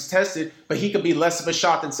gunfight, he's tested, but he could be less of a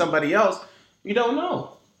shot than somebody else. You don't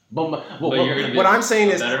know. But what I'm saying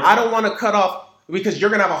is I don't want to cut off, because you're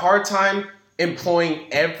going to have a hard time employing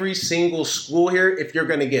every single school here if you're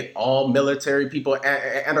going to get all military people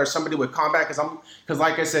and or somebody with combat, because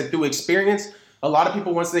like I said, through experience, a lot of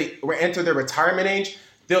people, once they enter their retirement age,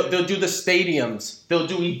 they'll do the stadiums, they'll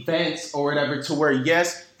do events or whatever, to where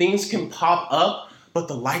yes, things can pop up, but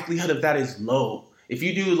the likelihood of that is low. If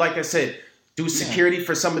you do, like I said, do security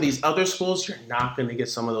for some of these other schools, you're not going to get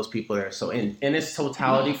some of those people there. So in its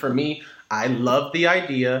totality, for me, I love the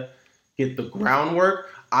idea. Get the groundwork.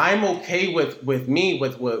 I'm okay with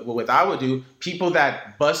what I would do. People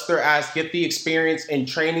that bust their ass, get the experience and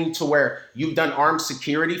training to where you've done armed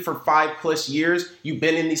security for 5+ years. You've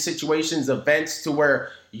been in these situations, events to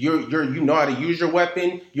where you know how to use your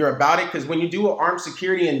weapon. You're about it, because when you do armed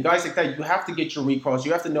security and guys like that, you have to get your recalls.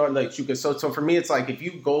 You have to know like you can. So for me, it's like if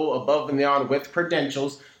you go above and beyond with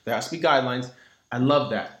credentials, there has to be guidelines. I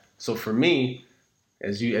love that. So for me,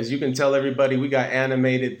 as you can tell everybody, we got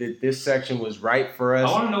animated that this section was right for us.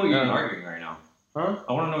 I want to know what you're arguing right now. Huh?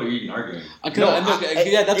 I want to know what you're even arguing.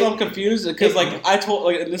 That's why I'm confused, because I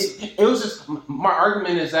told this. It was just my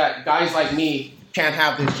argument is that guys like me can't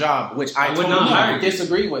have this job, which I would not hire you.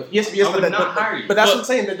 Disagree with. Yes, I would not hire you. But that's what I'm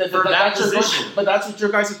saying. That's position. But that's what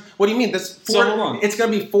your guys. What do you mean? It's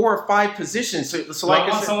going to be 4 or 5 positions. So like, I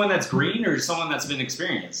want someone that's green or someone that's been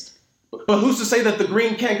experienced. But who's to say that the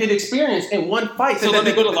green can't get experience in one fight? So let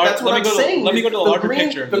me go to the larger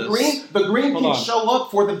picture. The green can show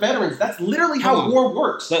up for the veterans. That's literally how war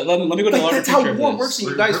works. Let me go to the larger picture. That's how war works, and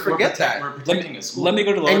you guys forget that. We're protecting a school. Let me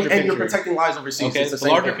go to the larger picture. And you're protecting lives overseas. Okay, the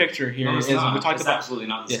larger picture here is we talked about. Absolutely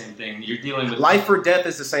not the same thing. You're dealing with life or death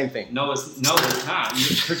is the same thing. No, it's not.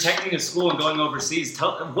 You're protecting a school and going overseas.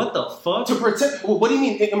 What the fuck? To protect. What do you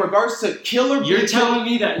mean in regards to killer? You're telling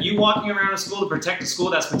me that you walking around a school to protect a school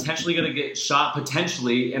that's potentially going to get shot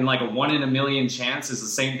potentially, and like a 1 in a million chance is the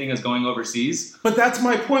same thing as going overseas. But that's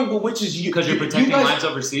my point. Well, which is because you're protecting lives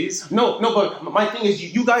overseas. No. But my thing is,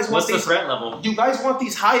 you guys want the threat level? You guys want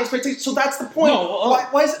these high expectations. So that's the point. No,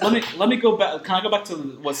 why is it? Let me go back. Can I go back to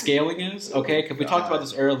what scaling is? Okay, because we talked about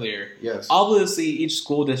this earlier. Yes. Obviously, each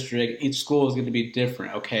school district, each school is going to be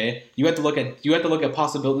different. Okay, you have to look at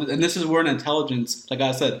possibilities, and this is where an intelligence, like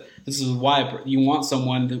I said, this is why you want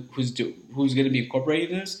someone who's going to be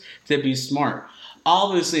incorporating this to be smart.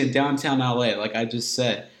 Obviously, in downtown LA, like I just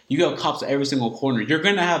said, you got cops at every single corner. You're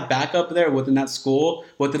going to have backup there within that school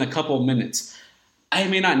within a couple of minutes. I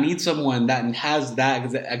may not need someone that has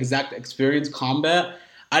that exact experience combat.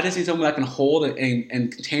 I just need someone that can hold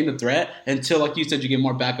and contain the threat until, like you said, you get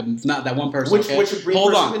more backup. Not that one person. Which a green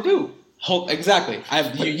person can do. Exactly.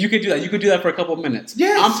 You could do that. You could do that for a couple of minutes.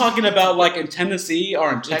 Yes. I'm talking about like in Tennessee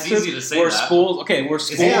or in Texas, it's easy to say where that. schools. Okay, where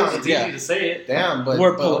schools. It's easy to say it. Damn, but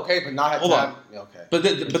not have time. Okay. But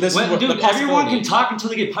this is dude, everyone can talk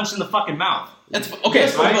until they get punched in the fucking mouth. That's okay.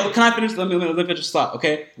 So, right? Can I finish? Let me just stop.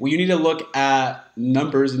 Okay. Well, you need to look at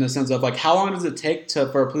numbers in the sense of like how long does it take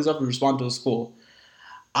for a police officer to respond to a school?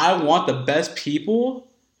 I want the best people.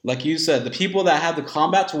 Like you said, the people that have the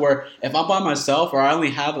combat to where if I'm by myself or I only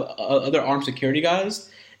have other armed security guys,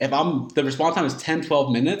 the response time is 10,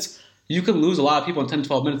 12 minutes, you can lose a lot of people in 10,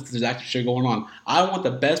 12 minutes because there's actually shit going on. I want the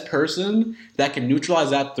best person that can neutralize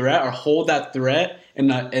that threat or hold that threat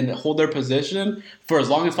and hold their position for as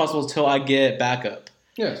long as possible until I get backup.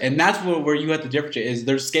 Yes. And that's where you have to differentiate is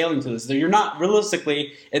there's scaling to this. You're not,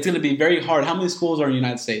 realistically, it's going to be very hard. How many schools are in the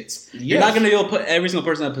United States? Yes. You're not going to be able to put every single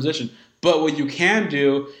person in that position. But what you can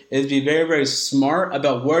do is be very, very smart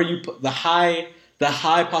about where you put the high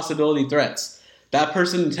possibility threats. That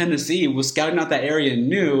person in Tennessee was scouting out that area and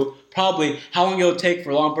knew probably how long it would take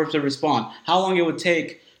for a law enforcement to respond, how long it would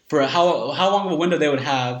take for how long of a window they would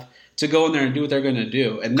have to go in there and do what they're going to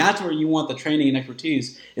do. And that's where you want the training and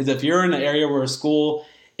expertise, is if you're in an area where a school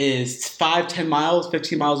is 5, 10 miles,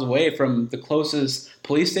 15 miles away from the closest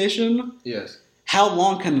police station. Yes. How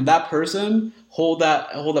long can that person hold that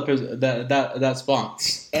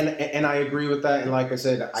spot? And I agree with that. And like I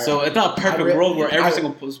said, it's not a perfect world where every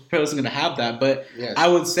single person is going to have that. But yes. I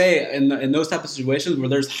would say in those type of situations where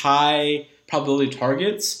there's high probability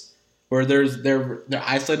targets, where they're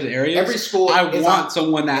isolated areas. Every school. I want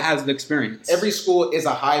someone that has the experience. Every school is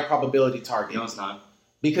a high probability target. No, it's not.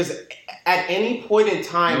 Because at any point in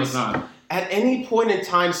time, no, it's not. At any point in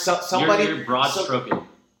time, somebody you're broad stroking.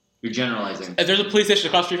 You're generalizing. If there's a police station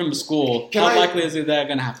across the street from a school, likely is that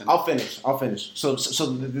going to happen? I'll finish. So this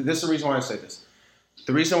is the reason why I say this.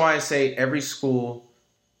 The reason why I say every school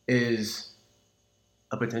is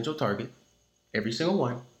a potential target, every single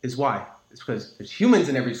one, is why. It's because there's humans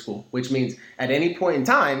in every school, which means at any point in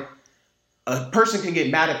time, a person can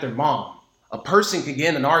get mad at their mom. A person can get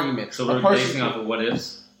in an argument. So we're basing off of what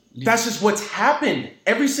ifs? That's just what's happened.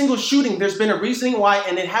 Every single shooting, there's been a reasoning why,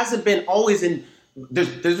 and it hasn't been always in...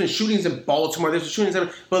 There's been shootings in Baltimore. There's been shootings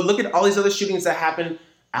everywhere. But look at all these other shootings that happen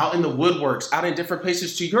out in the woodworks, out in different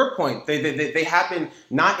places. To your point, they happen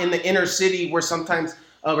not in the inner city where sometimes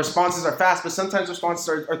responses are fast, but sometimes responses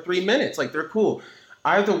are 3 minutes. Like, they're cool.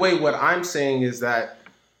 Either way, what I'm saying is that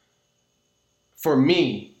for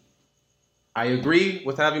me, I agree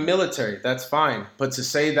with having military. That's fine. But to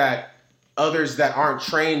say that others that aren't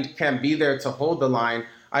trained can be there to hold the line,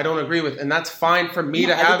 I don't agree with. And that's fine for me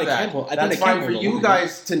to have that. That's fine for you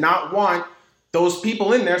guys to not want those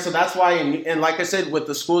people in there. So that's why, and like I said, with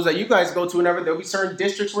the schools that you guys go to, whenever there'll be certain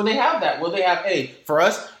districts where they have that, where they have, hey, for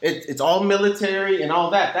us, it's all military and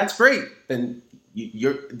all that. That's great. Then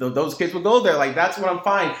those kids will go there. Like, that's what I'm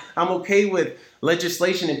fine. I'm okay with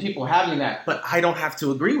legislation and people having that, but I don't have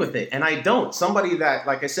to agree with it. And I don't. Somebody that,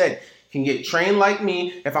 like I said, can get trained like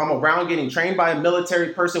me. If I'm around getting trained by a military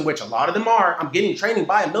person, which a lot of them are, I'm getting training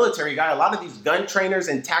by a military guy. A lot of these gun trainers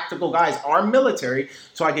and tactical guys are military,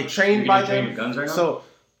 so I get trained by them. With guns right now? So,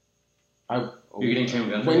 you're getting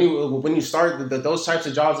trained with guns. When you start those types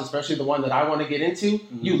of jobs, especially the one that I want to get into,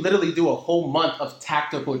 you literally do a whole month of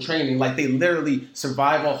tactical training. Like, they literally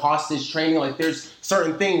survival hostage training. Like, there's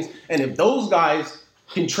certain things, and if those guys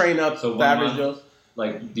can train up the average Joes.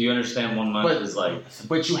 Like, do you understand 1 month is like?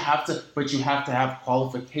 But you have to have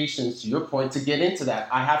qualifications, to your point, to get into that.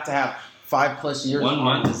 I have to have 5+ years. 1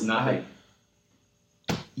 month is nothing.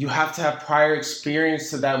 You have to have prior experience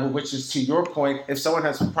to that, which is, to your point, if someone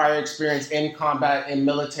has prior experience in combat, in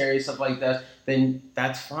military, stuff like that, then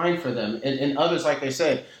that's fine for them. And others, like I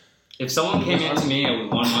said, if someone came into me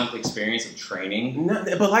with 1 month experience of training,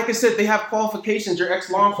 but like I said, they have qualifications. Your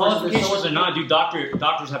ex-law enforcement qualifications or not, dude.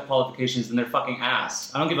 Doctors have qualifications and they're fucking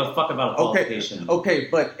ass. I don't give a fuck about a qualification. Okay,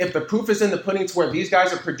 but if the proof is in the pudding to where these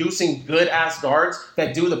guys are producing good ass guards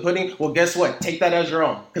that do the pudding, well, guess what? Take that as your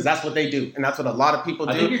own, because that's what they do, and that's what a lot of people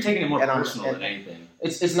do. I think you're taking it more personal than anything.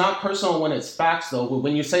 It's not personal when it's facts, though. But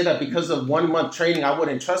when you say that because of 1 month training, I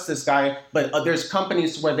wouldn't trust this guy, but there's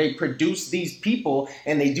companies where they produce these people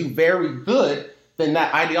and they do very good, then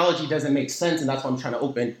that ideology doesn't make sense, and that's what I'm trying to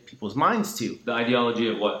open people's minds to. The ideology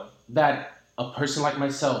of what? That a person like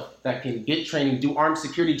myself that can get training, do armed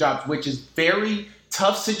security jobs, which is very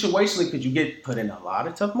tough situationally because you get put in a lot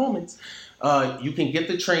of tough moments. You can get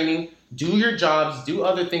the training, do your jobs, do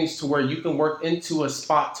other things to where you can work into a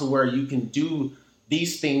spot to where you can do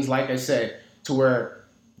these things, like I said, to where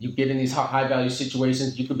you get in these high value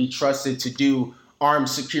situations. You could be trusted to do armed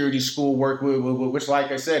security school work, which, like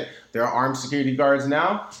I said, there are armed security guards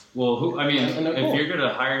now. Well, if you're going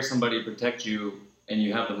to hire somebody to protect you and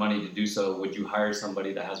you have the money to do so, would you hire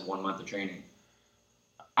somebody that has 1 month of training?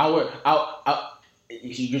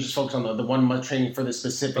 You just focus on the 1 month training for the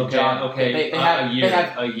specific job. Okay, a year.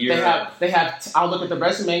 They have. I'll look at the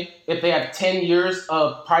resume. If they have 10 years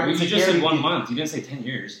of private security. You just said 1 month. You didn't say 10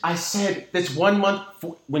 years. I said that's 1 month.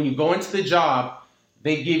 When you go into the job,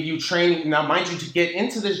 they give you training. Now, mind you, to get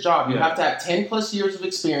into this job, you have to have 10+ years of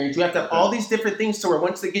experience. You have to have all these different things to where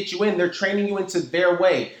once they get you in, they're training you into their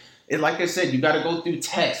way. And like I said, you got to go through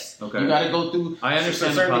tests. Okay. You got to go through. I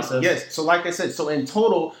understand the process. Yes. So like I said, so in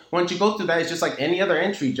total, once you go through that, it's just like any other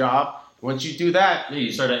entry job. Once you do that,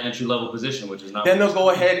 you start at entry level position, which is not. Then they'll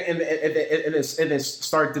go ahead and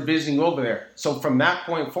start divisioning over there. So from that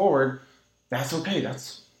point forward, that's okay.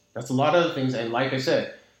 That's a lot of other things. And like I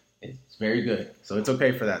said, it's very good. So it's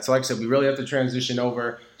okay for that. So like I said, we really have to transition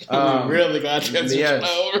over. We really got to transition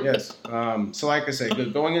over. Yes. So like I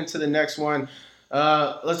said, going into the next one.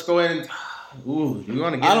 Let's go ahead and. Ooh, do you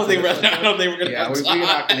want to get? I don't think we're gonna. Yeah, we're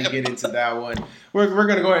not going to get into that one. We're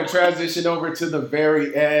going to go ahead and transition over to the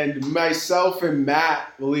very end. Myself and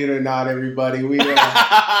Matt, believe it or not, everybody, we. This is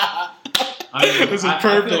perfect.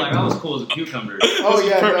 I feel like I was cool as a cucumber.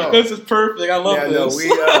 This is perfect. I love this. I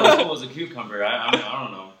was cool as a cucumber. I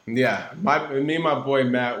don't know. Yeah, me and my boy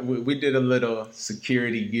Matt, we did a little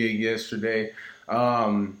security gig yesterday at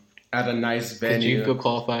a nice venue. Did you feel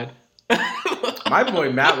qualified? My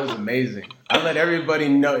boy Matt was amazing. I let everybody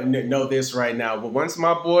know this right now. But once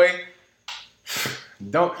my boy,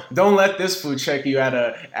 don't let this fool check you at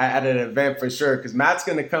an event for sure, because Matt's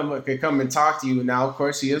gonna come and talk to you. Now, of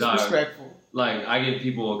course, he is respectful. Like, I give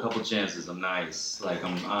people a couple chances. I'm nice. Like,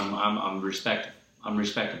 I'm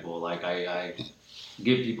respectable. Like, I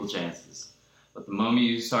give people chances. But the moment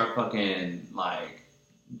you start fucking like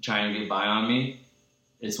trying to get by on me,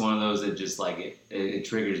 it's one of those that just like it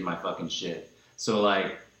triggers my fucking shit. So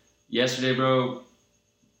like yesterday, bro,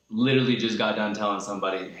 literally just got done telling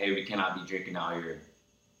somebody, hey, we cannot be drinking out here.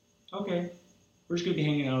 Okay, we're just gonna be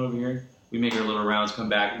hanging out over here. We make our little rounds, come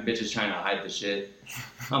back, the bitch is trying to hide the shit.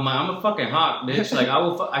 I'm like, I'm a fucking hawk, bitch. Like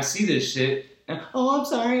I see this shit, and I'm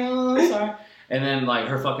sorry. And then like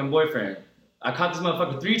her fucking boyfriend, I caught this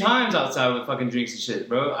motherfucker 3 times outside with fucking drinks and shit,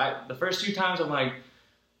 bro. The first 2 times I'm like,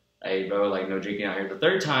 hey, bro, like, no drinking out here. The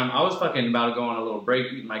 3rd time, I was fucking about to go on a little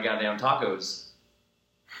break eating my goddamn tacos.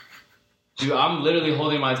 Dude, I'm literally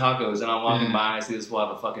holding my tacos and I'm walking by and I see this fool have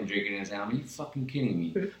a fucking drink in his hand. Are you fucking kidding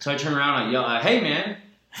me? So I turn around and I yell, hey man,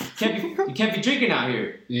 you can't be drinking out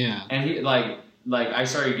here. Yeah. And he like I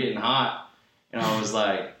started getting hot and I was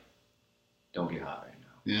like, don't get hot right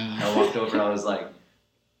now. Yeah. And I walked over and I was like,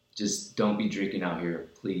 just don't be drinking out here,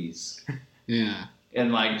 please. Yeah.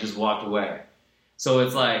 And like just walked away. So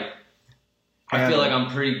it's like I feel like I'm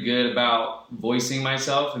pretty good about voicing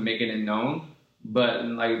myself and making it known. But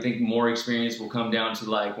like, I think more experience will come down to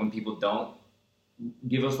like when people don't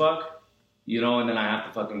give a fuck, you know, and then I have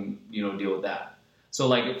to fucking, you know, deal with that. So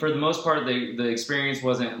like for the most part, the experience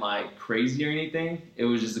wasn't like crazy or anything. It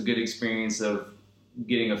was just a good experience of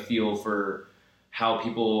getting a feel for how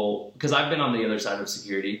people, because I've been on the other side of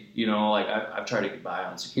security, you know, like I've tried to get by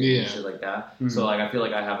on security and shit like that. Mm-hmm. So like I feel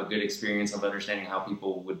like I have a good experience of understanding how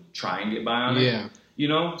people would try and get by on it, you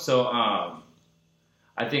know. So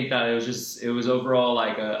I think that it was overall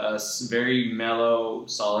like a very mellow,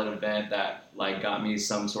 solid event that like got me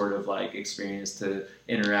some sort of like experience to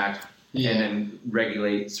interact and then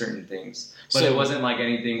regulate certain things. But so, it wasn't like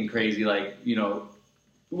anything crazy, like, you know,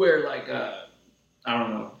 where like I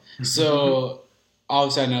don't know. So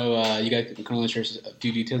obviously I know you guys can only share a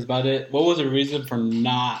few details about it. What was the reason for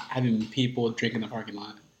not having people drink in the parking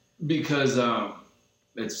lot? Because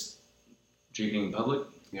it's drinking in public.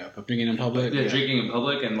 Yeah, drinking in public. Yeah, drinking in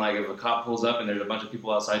public, and like if a cop pulls up and there's a bunch of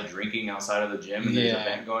people outside drinking outside of the gym and there's an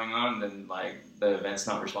event going on, then like the event's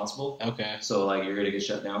not responsible. Okay. So like you're gonna get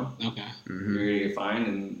shut down. Okay. Mm-hmm. You're gonna get fined,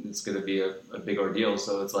 and it's gonna be a big ordeal.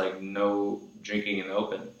 So it's like no drinking in the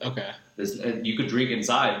open. Okay. You could drink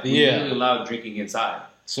inside. We really allowed drinking inside.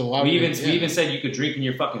 So why we even said you could drink in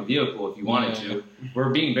your fucking vehicle if you wanted to.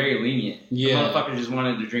 We're being very lenient. Yeah. The motherfucker just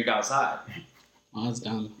wanted to drink outside. Oh, that's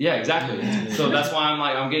dumb. Yeah, exactly. So that's why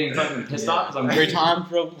I'm getting fucking pissed off because I'm every time,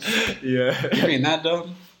 bro. Yeah, you mean that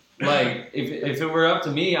dumb? Like if it were up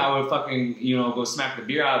to me, I would fucking go smack the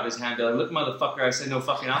beer out of his hand, and be like, "Look, motherfucker, I said no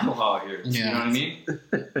fucking alcohol here." Yeah. You know what I mean?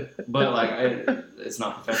 But like, it's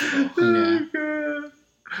not professional. Yeah.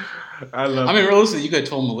 I mean, realistically, you could have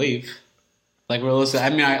told him to leave. Like realistically, I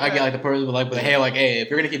mean, I get like the person, but hey, if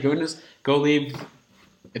you're gonna keep doing this, go leave.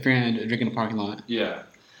 If you're gonna drink in the parking lot. Yeah.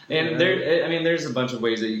 And there's a bunch of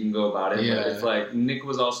ways that you can go about it. Yeah. But it's like Nick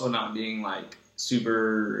was also not being like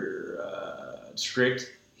super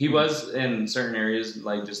strict. He was in certain areas,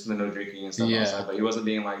 like just the no drinking and stuff outside, but he wasn't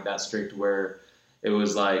being like that strict where it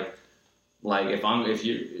was like if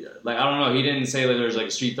you like, I don't know, he didn't say that there's like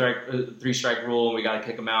a three strike rule and we got to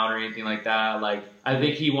kick him out or anything like that. Like I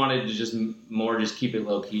think he wanted to just keep it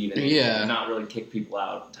low key and not really kick people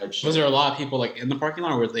out type shit. Was there a lot of people like in the parking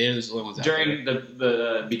lot, or were they the only ones out during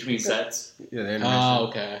the between sets? Yeah, oh,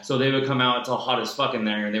 okay. So they would come out. It's all hot as fuck in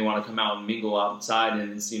there, and they want to come out and mingle outside,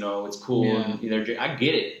 and it's it's cool. Yeah. And I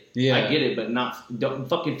get it. Yeah, I get it, but don't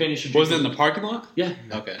fucking finish your drink. Was it in the parking lot? Yeah.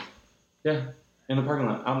 Okay. Yeah, in the parking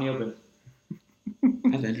lot, out in the open.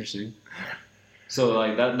 That's interesting. So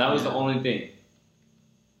like that was the only thing.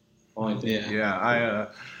 Yeah.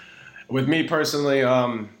 With me personally,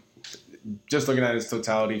 just looking at its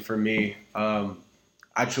totality for me,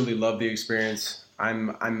 I truly love the experience.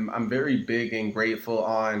 I'm very big and grateful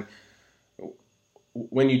on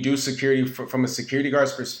when you do security from a security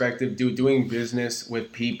guard's perspective, doing business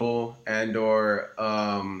with people and or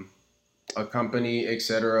a company,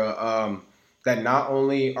 etc. That not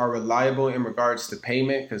only are reliable in regards to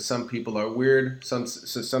payment, because some people are weird.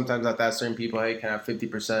 Sometimes I ask certain people, hey, can I have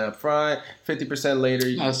 50% up front, 50% later?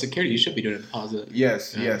 No, security, you should be doing a deposit.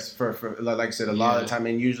 Yes. For like I said, a lot of the time,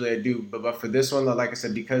 and usually I do. But for this one, like I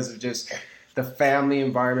said, because of just the family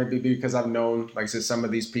environment, because I've known, like I said, some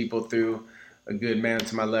of these people through a good man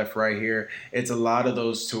to my left right here, it's a lot of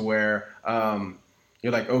those to where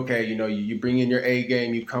you're like, okay, you bring in your A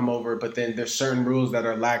game, you come over, but then there's certain rules that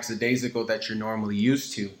are lackadaisical that you're normally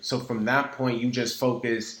used to. So from that point, you just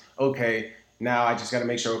focus, okay, now I just got to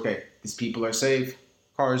make sure, okay, these people are safe,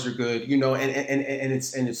 cars are good, and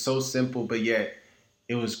it's so simple, but yet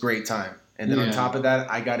it was great time. And then on top of that,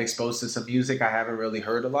 I got exposed to some music I haven't really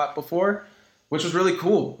heard a lot before, which was really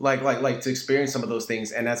cool, like to experience some of those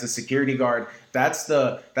things. And as a security guard, that's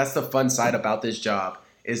the fun side about this job.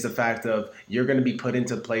 Is the fact of you're going to be put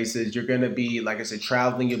into places, you're going to be, like I said,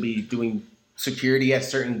 traveling, you'll be doing security at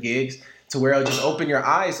certain gigs to where it'll just open your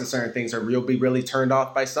eyes to certain things, or you'll be really turned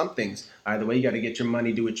off by some things. Either way, you got to get your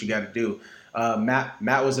money, do what you got to do.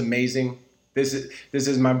 Matt was amazing. This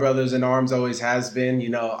is my brothers in arms, always has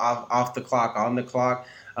been, off the clock, on the clock.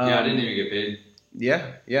 I didn't even get paid.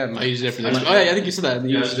 Yeah. I used it for this. Oh, yeah, I think you said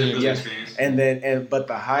that. But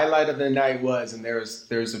the highlight of the night was, and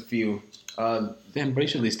there's a few. Damn, but you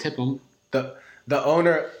should at least tip them. The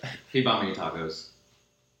owner. He bought me tacos.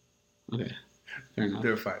 Okay. Fair enough.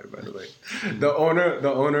 They're fire, by the way. The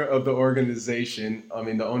owner of the organization. I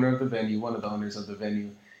mean, the owner of the venue. One of the owners of the venue.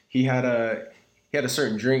 He had a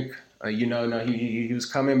certain drink. He was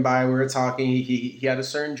coming by. We were talking. He had a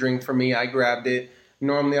certain drink for me. I grabbed it.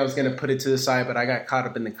 Normally, I was gonna put it to the side, but I got caught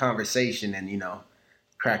up in the conversation and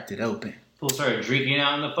cracked it open. Fool started drinking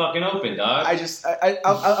out in the fucking open, dog. I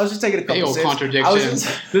was just taking a couple sips. Contradictions.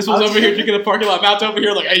 This was over here drinking the parking lot. Matt's over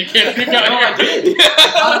here like, hey, you can't drink out I here. did.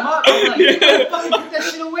 I'm like, fucking put that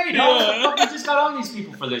shit away, dog. What the fuck you just got on these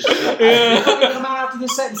people for this shit? They fucking come out after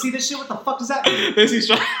this set and see this shit. What the fuck does that mean?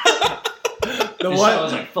 The one, I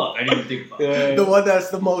was like, fuck, I didn't even think about it. The one that's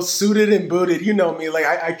the most suited and booted. You know me. Like,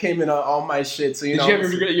 I came in on all my shit. So, Did you ever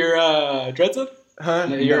get your dreads up? Huh?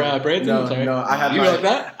 Your braids? No, Sorry. no. I had you like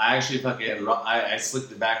that? I actually fucking, I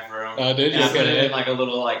slicked it back for him. Oh, did you? And I put it in like a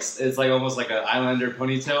little, like, it's like almost like an Islander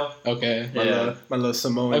ponytail. Okay. My little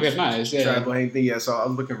Samoan. Okay, nice. Yeah. Tribal hang thing. Yeah, so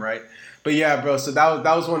I'm looking right. But yeah, bro. So that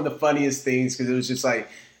was one of the funniest things because it was just like,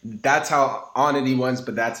 that's how on it he was,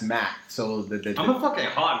 but that's Matt. So I'm a fucking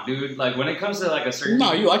hawk, dude. Like when it comes to like a certain.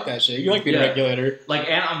 No, you like that shit. You like being a regulator. Like,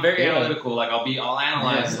 and I'm very analytical. Like I'll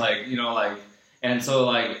analyze. Like and so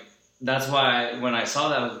like. That's why when I saw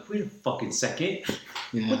that, I was like, wait a fucking second.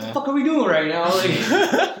 Yeah. What the fuck are we doing right now?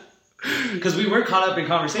 Like, because we were caught up in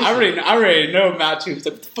conversation. I already know Matt too. He's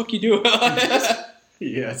like, what the fuck you doing?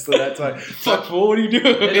 Yeah, so that's why. Fuck, fool, what are you doing?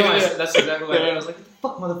 That's exactly what I did. I was like, what the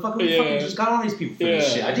fuck, motherfucker? We fucking just got all these people for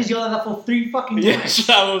this shit. I just yelled at that fool 3 fucking times.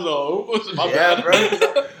 Yeah, I was my bad, bro.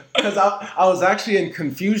 Because I was actually in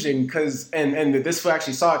confusion and this fool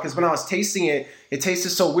actually saw it because when I was tasting it, it tasted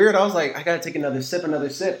so weird. I was like, I gotta take another sip.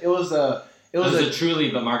 It was a Truly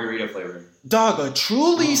but margarita flavor. Dog, a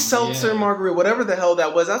Truly seltzer margarita, whatever the hell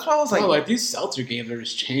that was. That's why I was like, like these seltzer games are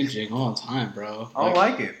just changing all the time, bro. I don't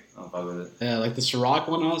like it. I don't fuck with it. Yeah, like the Ciroc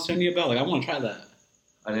one I was telling you about. Like I want to try that.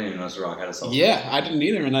 I didn't even know Ciroc had a seltzer. Yeah, I didn't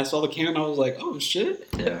either. And I saw the can and I was like, oh shit.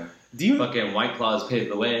 Yeah. Fucking White Claws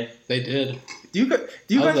paved the way. They did. I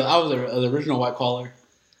was the original white collar.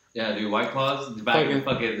 Yeah, dude, White Claws back in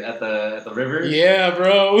fucking at the river. Yeah,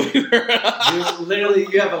 bro. Dude, literally,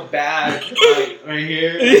 you have a bag like right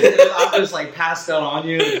here. And I'm just like passed out on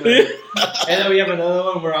you, and then we have another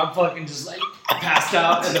one where I'm fucking just like passed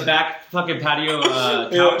out in the back fucking patio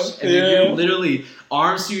couch, and then you're literally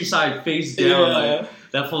arms to your side, face down. Like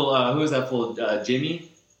that fool. Who was that fool? Jimmy.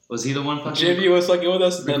 Was he the one? Fucking Jimmy was fucking with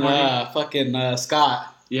us. Then fucking Scott.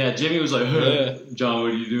 Yeah, Jimmy was like, John,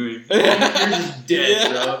 what are you doing? You're just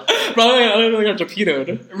dead, bro. Bro, I look like I'm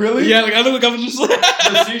torpedoed. Really? Yeah, like I look like I'm just like...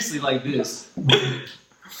 No, seriously, like this.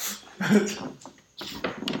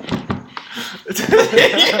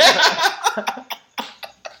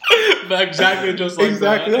 But exactly just like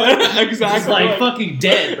exactly. that. Exactly. It's like fucking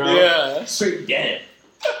dead, bro. Yeah. Straight dead.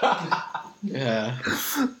 Yeah.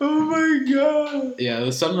 Oh my god. Yeah,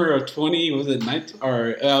 the summer of 2019 or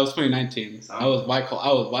it was 2019. I was white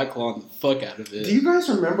clawing the fuck out of it. Do you guys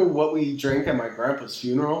remember what we drank at my grandpa's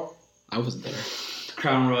funeral? I wasn't there.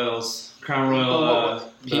 Crown Royal,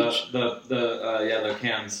 peach. The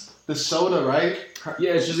cans. The soda, right?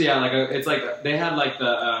 Yeah, it's just it's like they had like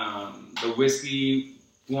the whiskey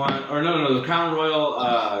one or no the Crown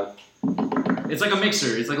Royal. It's like a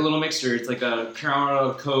mixer. It's like a little mixer. It's like a Crown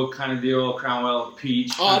Royal Coke kind of deal. Crown Royal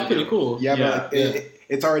Peach. Oh, that's pretty cool. Yeah, but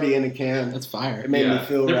it's already in a can. That's fire. It made me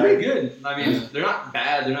feel They're right. pretty good. I mean, they're not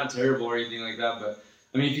bad. They're not terrible or anything like that. But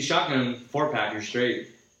I mean, if you shotgun 4-pack, you're straight.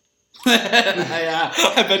 Yeah,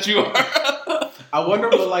 I bet you are. I wonder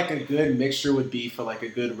what like a good mixture would be for like a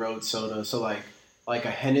good road soda. So like a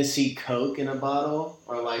Hennessy Coke in a bottle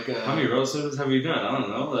or like a... How many road sodas have you done? I don't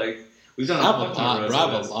know. Like we've done a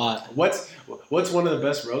lot. What's one of the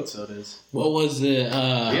best road sodas? What was it?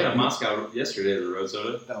 We had a Moscow yesterday, the road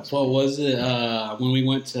soda. What was it? When we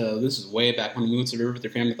went to, this is way back when we went to the river with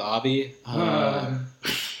your family with the Avi. Yeah,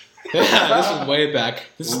 this is way back.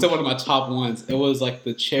 This is still one of my top ones. It was like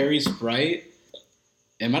the cherry Sprite.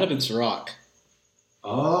 It might have been Ciroc.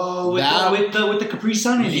 Oh, with the Capri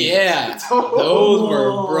Sun in it. Yeah, those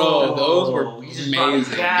were amazing.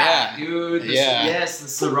 Yeah, dude. Yes, the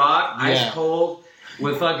Ciroc, ice cold.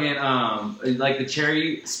 With fucking like the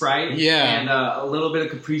cherry Sprite, and a little bit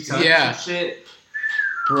of Capri Sun and shit.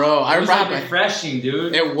 Bro, I remember like refreshing,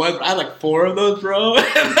 dude. It was. I had like 4 of those, bro.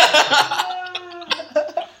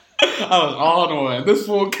 I was on one. This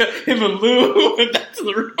fool, him and Lou went back to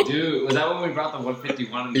the room. Dude, was that when we brought the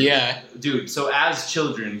 151? Yeah. Dude, so as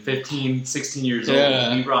children, 15, 16 years old,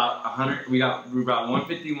 we brought 100. We brought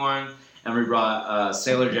 151, and we brought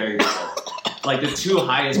Sailor Jerry bottle. Like the 2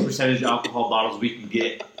 highest percentage alcohol bottles we can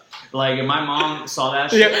get. Like, and my mom saw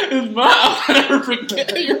that shit. Yeah, his mom. I'll never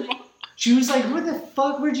forget your mom. She was like, "Where the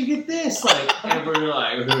fuck? Where'd you get this?" Like, and we're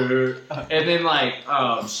like, and then like,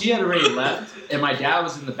 she had already left, and my dad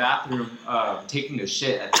was in the bathroom taking a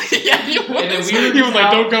shit at this. Yeah, he was. And then He was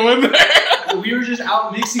like, "Don't go in there." We were just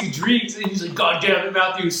out mixing drinks, and he's like, "God damn it,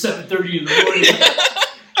 Matthew, it's 7:30 in the morning."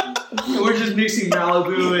 And we're just mixing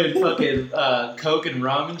Malibu and fucking Coke and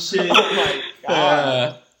rum and shit. Oh my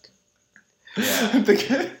god.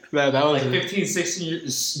 Yeah. That was like 15, 16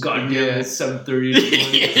 years. God damn, it's 7:30 in the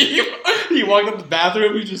morning. He walked up the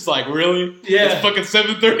bathroom. He's just like, really? Yeah. It's fucking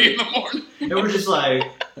 7:30 in the morning. And we're just like,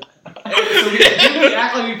 so we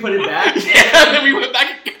act like we put it back. Yeah. And then we went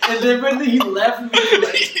back. And then when he left, we were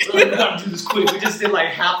like, we gotta do this quick. We just did like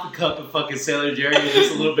half a cup of fucking Sailor Jerry and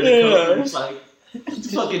just a little bit of Coke. We're just like,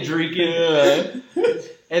 fucking drinking. Yeah.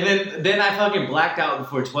 And then I fucking blacked out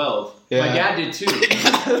before 12. Yeah. My dad did too.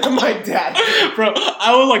 My dad. Bro,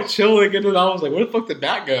 I was like chilling and then I was like, where the fuck did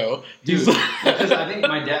that go? Dude, because I think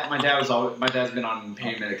my dad's been on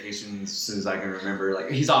pain medication since I can remember.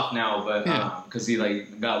 Like, he's off now, but because he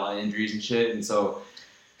like got a lot of injuries and shit, and so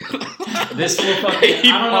this fool fucking,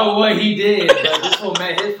 I don't know what he did, but this fool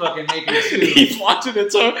met his fucking maker too. He's watching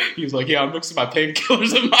it, so he was like, yeah, I'm mixing my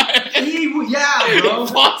painkillers in my head. Yeah, bro.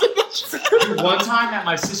 Dude, one time at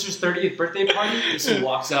my sister's 30th birthday party, this fool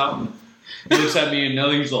walks out, he looks at me and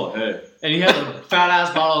Nelly, he's all, hey. And he has a fat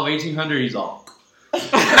ass bottle of 1800, he's all. And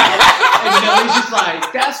Nelly's just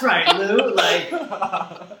like, that's right, Lou. Like,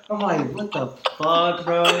 I'm like, what the fuck,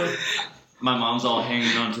 bro? My mom's all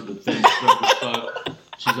hanging onto the fence, drunk as fuck.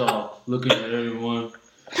 She's all looking at everyone.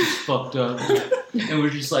 She's fucked up. And we're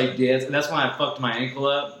just like dancing. And that's when I fucked my ankle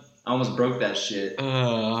up. I almost broke that shit.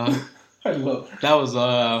 I love that was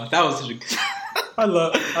such a I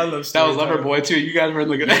love that was Loverboy too. You guys were in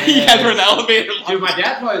the Yes. you guys were in the elevator. Dude, my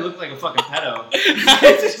dad probably looked like a fucking pedo.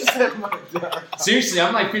 my dad. Seriously,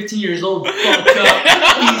 I'm like 15 years old, fucked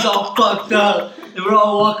up. He's all fucked up. And we're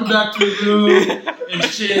all walking back to the room and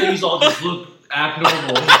shit. He's all just act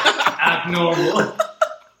normal. Act normal.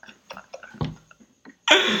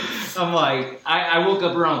 I'm like, I woke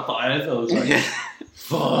up around 5. I was like,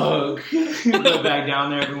 fuck. Go back down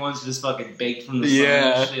there. Everyone's just fucking baked from the sun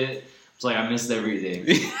and shit. It's like, I missed everything.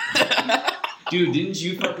 Dude, didn't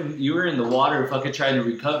you were in the water fucking trying to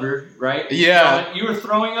recover, right? Yeah. You were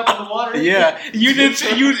throwing up in the water? Yeah. You did.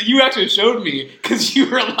 You actually showed me because you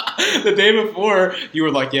were the day before. You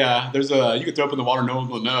were like, yeah, you could throw up in the water, no one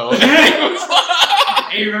will know.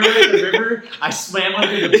 Hey, remember in the river? I swam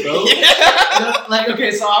under the boat. Yeah. Like,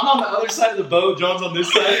 okay, so I'm on the other side of the boat. John's on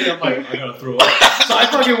this side, and I'm like, I gotta throw up. So I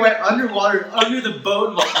fucking went underwater, under the boat,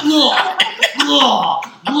 and like,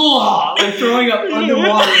 like throwing up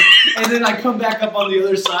underwater. And then I come back up on the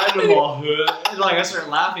other side, and I'm all, and like I start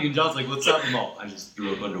laughing, and John's like, "What's up?" I'm all, I just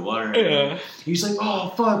threw up underwater. Yeah. He's like, "Oh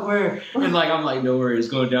fuck, where?" And like I'm like, "No worries,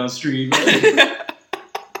 going downstream."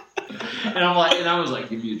 And I was like,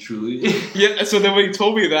 give me a truly. Yeah, so then when you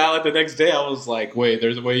told me that, like the next day, I was like, wait,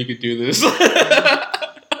 there's a way you could do this. I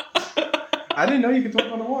didn't know you could throw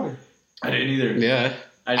up on the water. I didn't either. Yeah.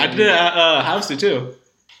 I did it at Houston too.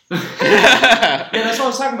 Yeah, that's what I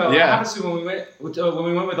was talking about. Yeah. What happened when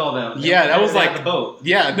we went with all them? Yeah, that was like the boat.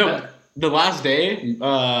 Yeah, no, the last day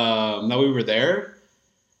that we were there,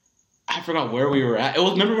 I forgot where we were at. It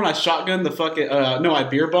was, remember when I shotgunned the fucking, I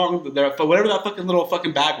beer bonged, whatever that fucking little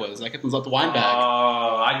fucking bag was. Like, it was like the wine bag.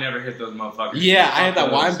 Oh, I never hit those motherfuckers. Yeah, I had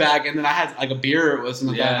that wine bag, and then I had like a beer or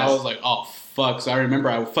something like that, and I was like, oh, fuck. So I remember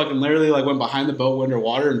I fucking literally like went behind the boat, went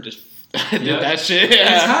underwater, and just did that shit.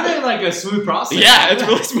 Yeah. It's kind of like a smooth process. Yeah, it's a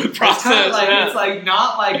really smooth process. It's, it's like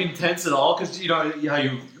not like intense at all, because you know how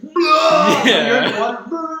you... Yeah. You're in the water.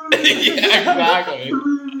 Yeah, exactly.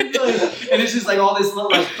 And it's just like all this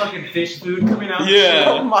little like fucking fish food coming out. Yeah.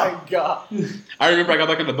 Oh my god. I remember I got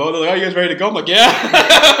back in the boat. They're like, "Oh, you guys ready to go?" I'm like, "Yeah."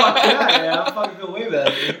 Fuck yeah, I fucking feel way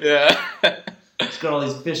better. Yeah. Just got all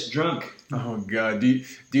these fish drunk. Oh god. Do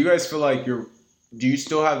you guys feel like do you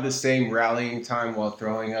still have the same rallying time while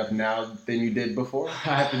throwing up now than you did before?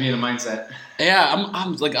 I have to be in a mindset. Yeah,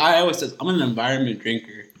 I'm like I always said, I'm an environment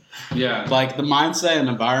drinker. Yeah. Like the mindset and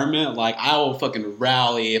environment, like I will fucking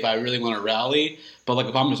rally if I really want to rally. But like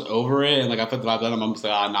if I'm just over it and like I put that I've done, I'm just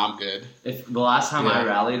like, I'm good. If the last time I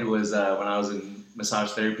rallied was when I was in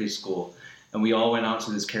massage therapy school, and we all went out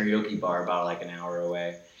to this karaoke bar about like an hour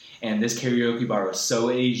away, and this karaoke bar was so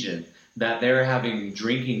Asian that they were having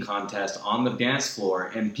drinking contests on the dance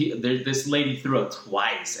floor, and this lady threw up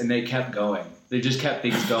twice, and they kept going. They just kept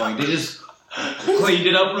things going. They just cleaned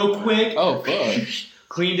it up real quick. Oh fuck.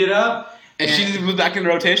 Cleaned it up, And she didn't move back into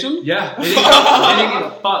rotation? Yeah. They didn't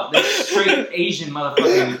give a fuck. They're straight Asian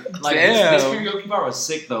motherfucking. Like, this karaoke bar was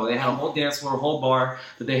sick, though. They had a whole dance floor, a whole bar,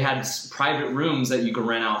 but they had private rooms that you could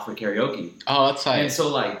rent out for karaoke. Oh, that's tight. And so,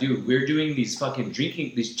 like, dude, we're doing these fucking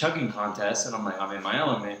these chugging contests, and I'm like, I'm in my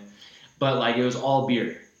element. But, like, it was all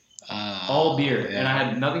beer. All beer. Yeah. And I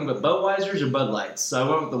had nothing but Budweisers or Bud Lights. So I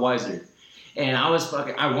went with the Weiser. And I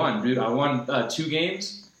won, dude. I won 2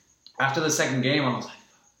 games. After the second game, I was like,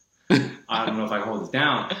 I don't know if I can hold this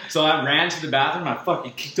down. So I ran to the bathroom, I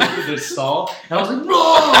fucking kicked over the stall, and I was like,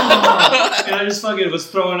 no! And I just fucking was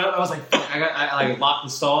throwing up. I was like, fuck, I like locked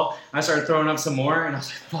the stall. I started throwing up some more, and I was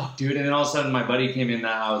like, fuck, dude. And then all of a sudden, my buddy came in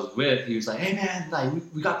that I was with. He was like, hey, man, like,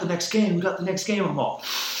 we got the next game. I'm all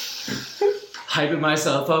hyping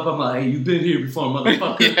myself up. I'm like, hey, you've been here before,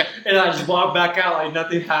 motherfucker. Yeah. And I just walked back out like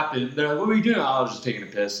nothing happened. They're like, what were you doing? I was just taking a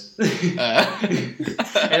piss. And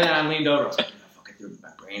then I leaned over. I was like, I fucking threw my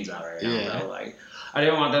brains out right now. Bro. Like, I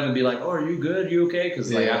didn't want them to be like, oh, are you good? You okay?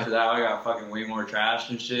 Because like after that, I got fucking way more trash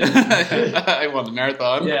and shit. I won the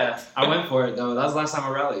marathon. Yeah, I went for it though. That was the last time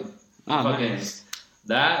I rallied. Oh, nice.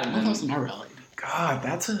 That and then, last time I rallied. God,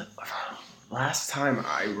 that's last time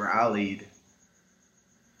I rallied.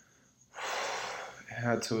 It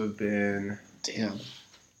had to have been. Damn.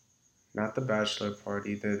 Not the bachelor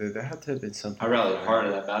party. There had to have been something. I rallied hard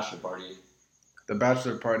at that bachelor party. The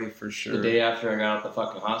bachelor party for sure. The day after I got out the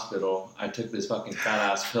fucking hospital, I took this fucking fat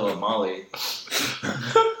ass pill of Molly.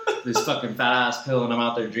 This fucking fat ass pill, and I'm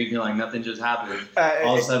out there drinking like nothing just happened.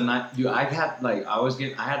 All of a sudden, I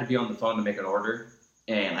had to be on the phone to make an order,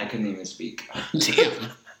 and I couldn't even speak. Damn.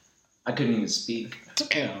 I couldn't even speak.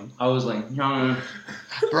 Damn. I was like, John.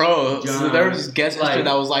 Bro, so there was this guest yesterday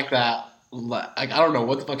that was like that. Like, I don't know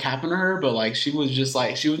what the fuck happened to her, but like she was just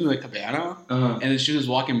like, she was in the cabana, and then she was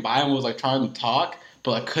walking by and was like trying to talk,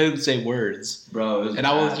 but like couldn't say words. Bro, and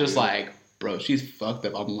I was just like, bro, she's fucked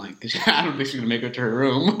up. I'm like, I don't think she's gonna make it to her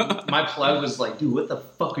room. My plug was like, dude, what the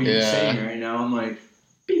fuck are you saying right now? I'm like,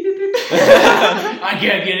 beep, beep, beep. I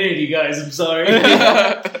can't get in, you guys. I'm sorry.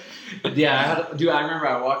 Yeah, I remember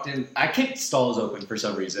I walked in. I kicked stalls open for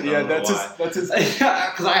some reason. Yeah, that's his. Because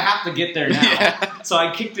I have to get there now. Yeah. So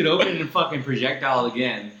I kicked it open and fucking projectile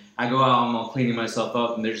again. I go out, I'm all cleaning myself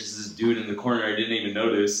up, and there's just this dude in the corner I didn't even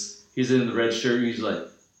notice. He's in the red shirt, and he's like,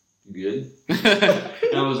 "You good?"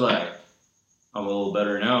 And I was like, "I'm a little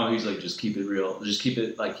better now." He's like, "Just keep it real. Just keep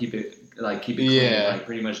it clean. Yeah. Like,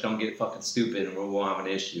 pretty much don't get fucking stupid, and we won't have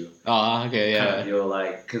an issue." Oh, okay, yeah. Kind of deal,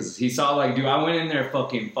 like, because he saw, like, dude, I went in there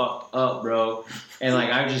fucking fucked up, bro, and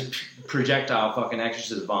like I just projectile fucking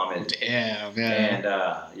exorcist vomit. Damn, man.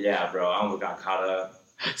 And yeah, bro, I almost got caught up.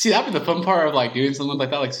 See, that'd be the fun part of like doing something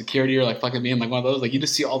like that, like security or like fucking being like one of those. Like you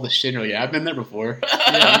just see all the shit. And you're like, yeah, I've been there before.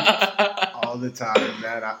 All the time,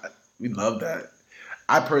 man. We love that.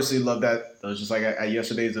 I personally love that. It was just like at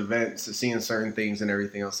yesterday's event, so seeing certain things and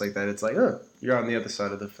everything else like that. It's like, you're on the other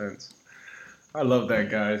side of the fence. I love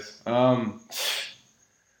that, guys.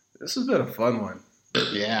 This has been a fun one.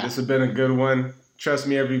 Yeah. This has been a good one. Trust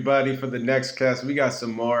me, everybody, for the next cast, we got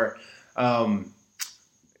some more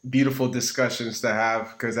beautiful discussions to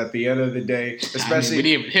have, because at the end of the day, especially... we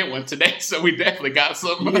didn't even hit one today, so we definitely got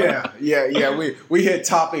some. Yeah. We hit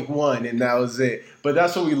topic 1, and that was it. But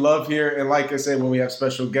that's what we love here. And like I said, when we have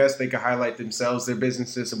special guests, they can highlight themselves, their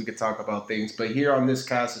businesses, and we can talk about things. But here on this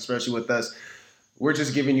cast, especially with us, we're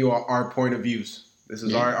just giving you our point of views. This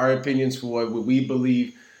is our opinions for what we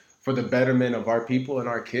believe for the betterment of our people and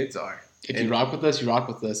our kids are. If you rock with us, you rock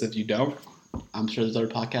with us. If you don't, I'm sure there's other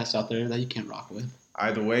podcasts out there that you can't rock with.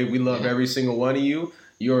 Either way, we love every single one of you.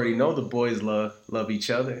 You already know the boys love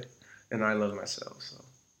each other, and I love myself. So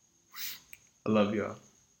I love y'all.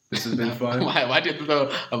 This has been fun. Why did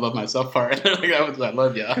the I love myself part? Like that was I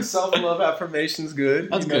love y'all. Self-love affirmation's good.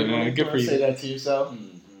 That's good, man. Good for you. Say that to yourself.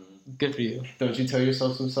 Mm-hmm. Good for you. Don't you tell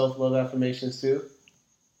yourself some self-love affirmations too?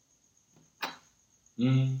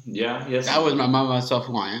 Yeah. Yes. I always remind myself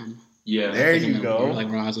who I am. Yeah. There you go. Like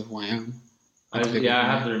remind myself who I am. I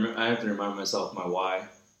have to remind myself my why.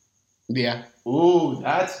 Yeah. Ooh,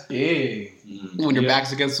 that's big. When your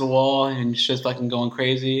back's against the wall and shit's fucking going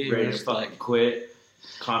crazy. Ready to fucking quit.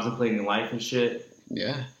 Contemplating life and shit.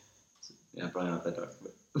 Yeah. Yeah, probably not that dark.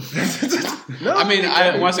 But. No, I mean,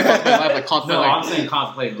 I want to say contemplating life, like contemplating. No, I'm saying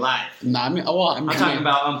contemplating life. No, I'm talking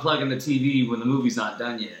about unplugging the TV when the movie's not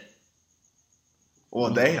done yet.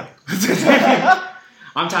 Well, damn.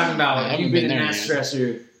 I'm talking about you've been in that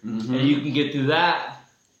stressor, and you can get through that.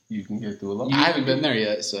 You can get through a lot. I haven't been there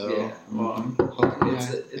yet, so. Yeah. Well,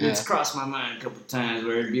 it's crossed my mind a couple times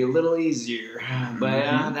where it'd be a little easier,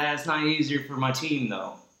 but that's not easier for my team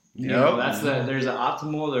though. You know, there's an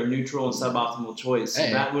optimal, there's neutral, and suboptimal choice.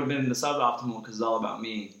 Hey. That would have been the suboptimal because it's all about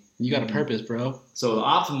me. You got a purpose, bro. So the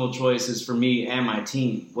optimal choice is for me and my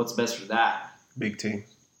team. What's best for that? Big team.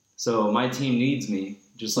 So my team needs me,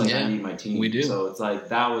 just like I need my team. We do. So it's like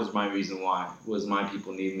that was my reason why, was my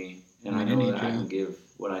people need me. And I know that I can give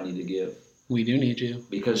what I need to give. We do need you.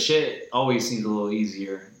 Because shit always seems a little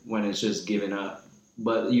easier when it's just giving up.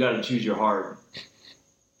 But you got to choose your heart.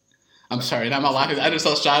 I'm sorry, I'm not laughing. I just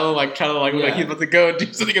saw Shiloh like trying to like he's about to go and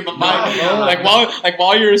do something in the mic.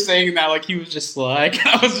 While you were saying that, like he was just like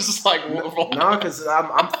I was just like no, because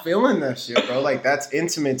I'm feeling that shit, bro. Like that's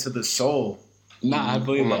intimate to the soul. Nah, I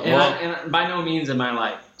believe that. And by no means am I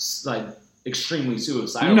like extremely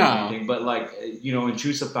suicidal or anything, but like you know,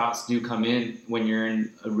 intrusive thoughts do come in when you're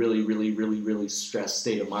in a really, really, really, really stressed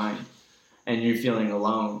state of mind, and you're feeling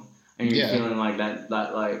alone, and you're feeling like that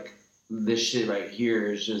like. This shit right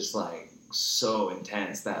here is just like so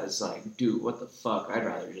intense that it's like, dude, what the fuck? I'd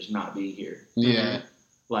rather just not be here. Yeah.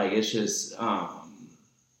 Like it's just, I've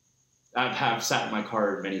sat in my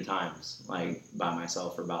car many times, like by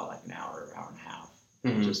myself for about like an hour and a half.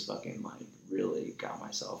 And just fucking like really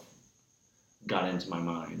got into my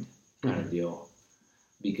mind kind of deal.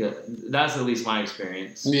 Because that's at least my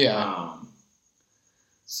experience. Yeah.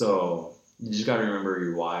 So you just got to remember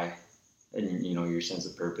your why. And, you know, your sense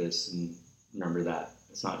of purpose, and remember that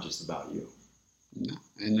it's not just about you. No,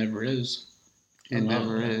 it never is. It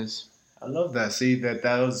never is. I love that. See,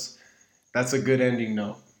 that's a good ending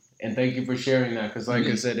note. And thank you for sharing that. Because like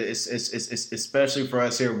I said, it's especially for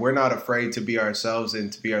us here, we're not afraid to be ourselves, and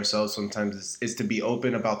to be ourselves sometimes is to be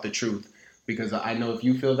open about the truth. Because I know if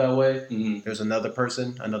you feel that way, there's another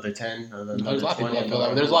person, another 10, another there's a lot of people that feel that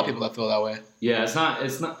way. There's a lot of people that feel that way. Yeah, it's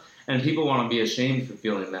not. And people want to be ashamed for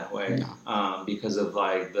feeling that way, because of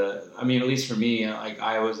like at least for me, like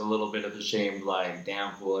I was a little bit of ashamed, like,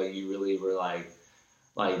 damn, fool, like you really were like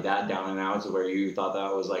that down and out to where you thought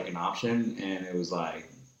that was like an option, and it was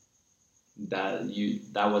like that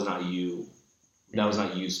was not you, that was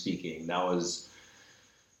not you speaking, that was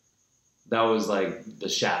like the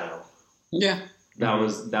shadow. Yeah. That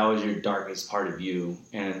was your darkest part of you,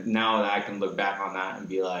 and now that I can look back on that and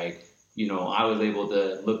be like, you know, I was able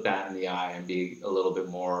to look that in the eye and be a little bit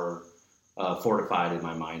more fortified in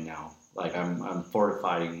my mind now. Like I'm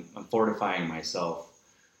fortifying myself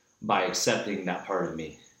by accepting that part of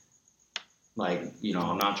me. Like, you know,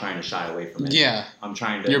 I'm not trying to shy away from it. Yeah. I'm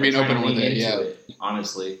trying to. You're being open with it. Yeah.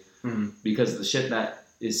 Honestly, because the shit that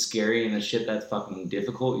is scary and the shit that's fucking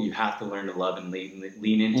difficult, you have to learn to love and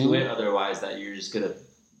lean into it. Otherwise, that you're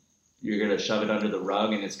gonna shove it under the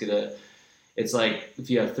rug, and it's like if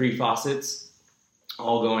you have 3 faucets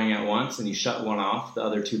all going at once and you shut one off, the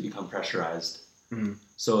other 2 become pressurized.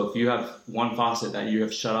 So if you have one faucet that you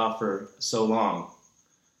have shut off for so long,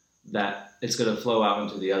 that it's going to flow out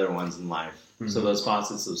into the other ones in life. So those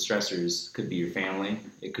faucets, those stressors, could be your family,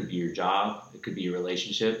 it could be your job, it could be your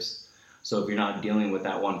relationships. So if you're not dealing with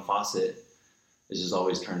that one faucet, it's just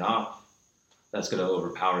always turned off, that's going to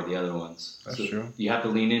overpower the other ones. That's true. You have to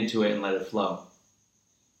lean into it and let it flow.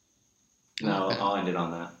 No, I'll end it on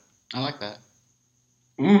that. I like that.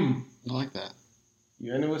 I like that.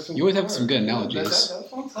 You ended with some. You always have some good analogies.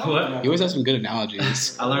 What? You always have some good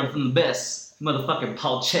analogies. I learned from the best. Motherfucking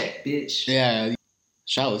Paul Check, bitch. Yeah.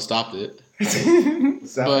 Shiloh stopped it.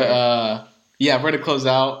 But, yeah, we're going to close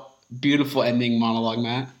out. Beautiful ending monologue,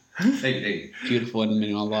 Matt. Thank you. Beautiful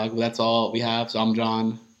ending monologue. That's all we have. So I'm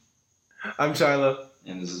John. I'm Shiloh.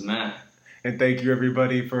 And this is Matt. And thank you,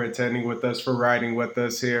 everybody, for attending with us, for riding with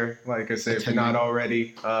us here. Like I said, if you're not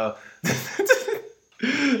already, go ahead.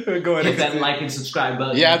 Hit that like and subscribe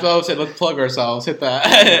button. Yeah, that's what I said. Let's plug ourselves. Hit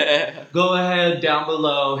that. Go ahead, down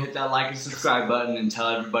below, hit that like and subscribe button and tell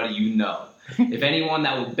everybody you know. If anyone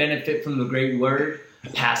that would benefit from the great word,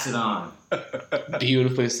 pass it on.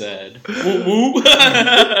 Beautifully said.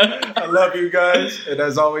 I love you guys. And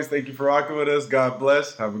as always, thank you for rocking with us. God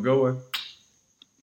bless. Have a good one.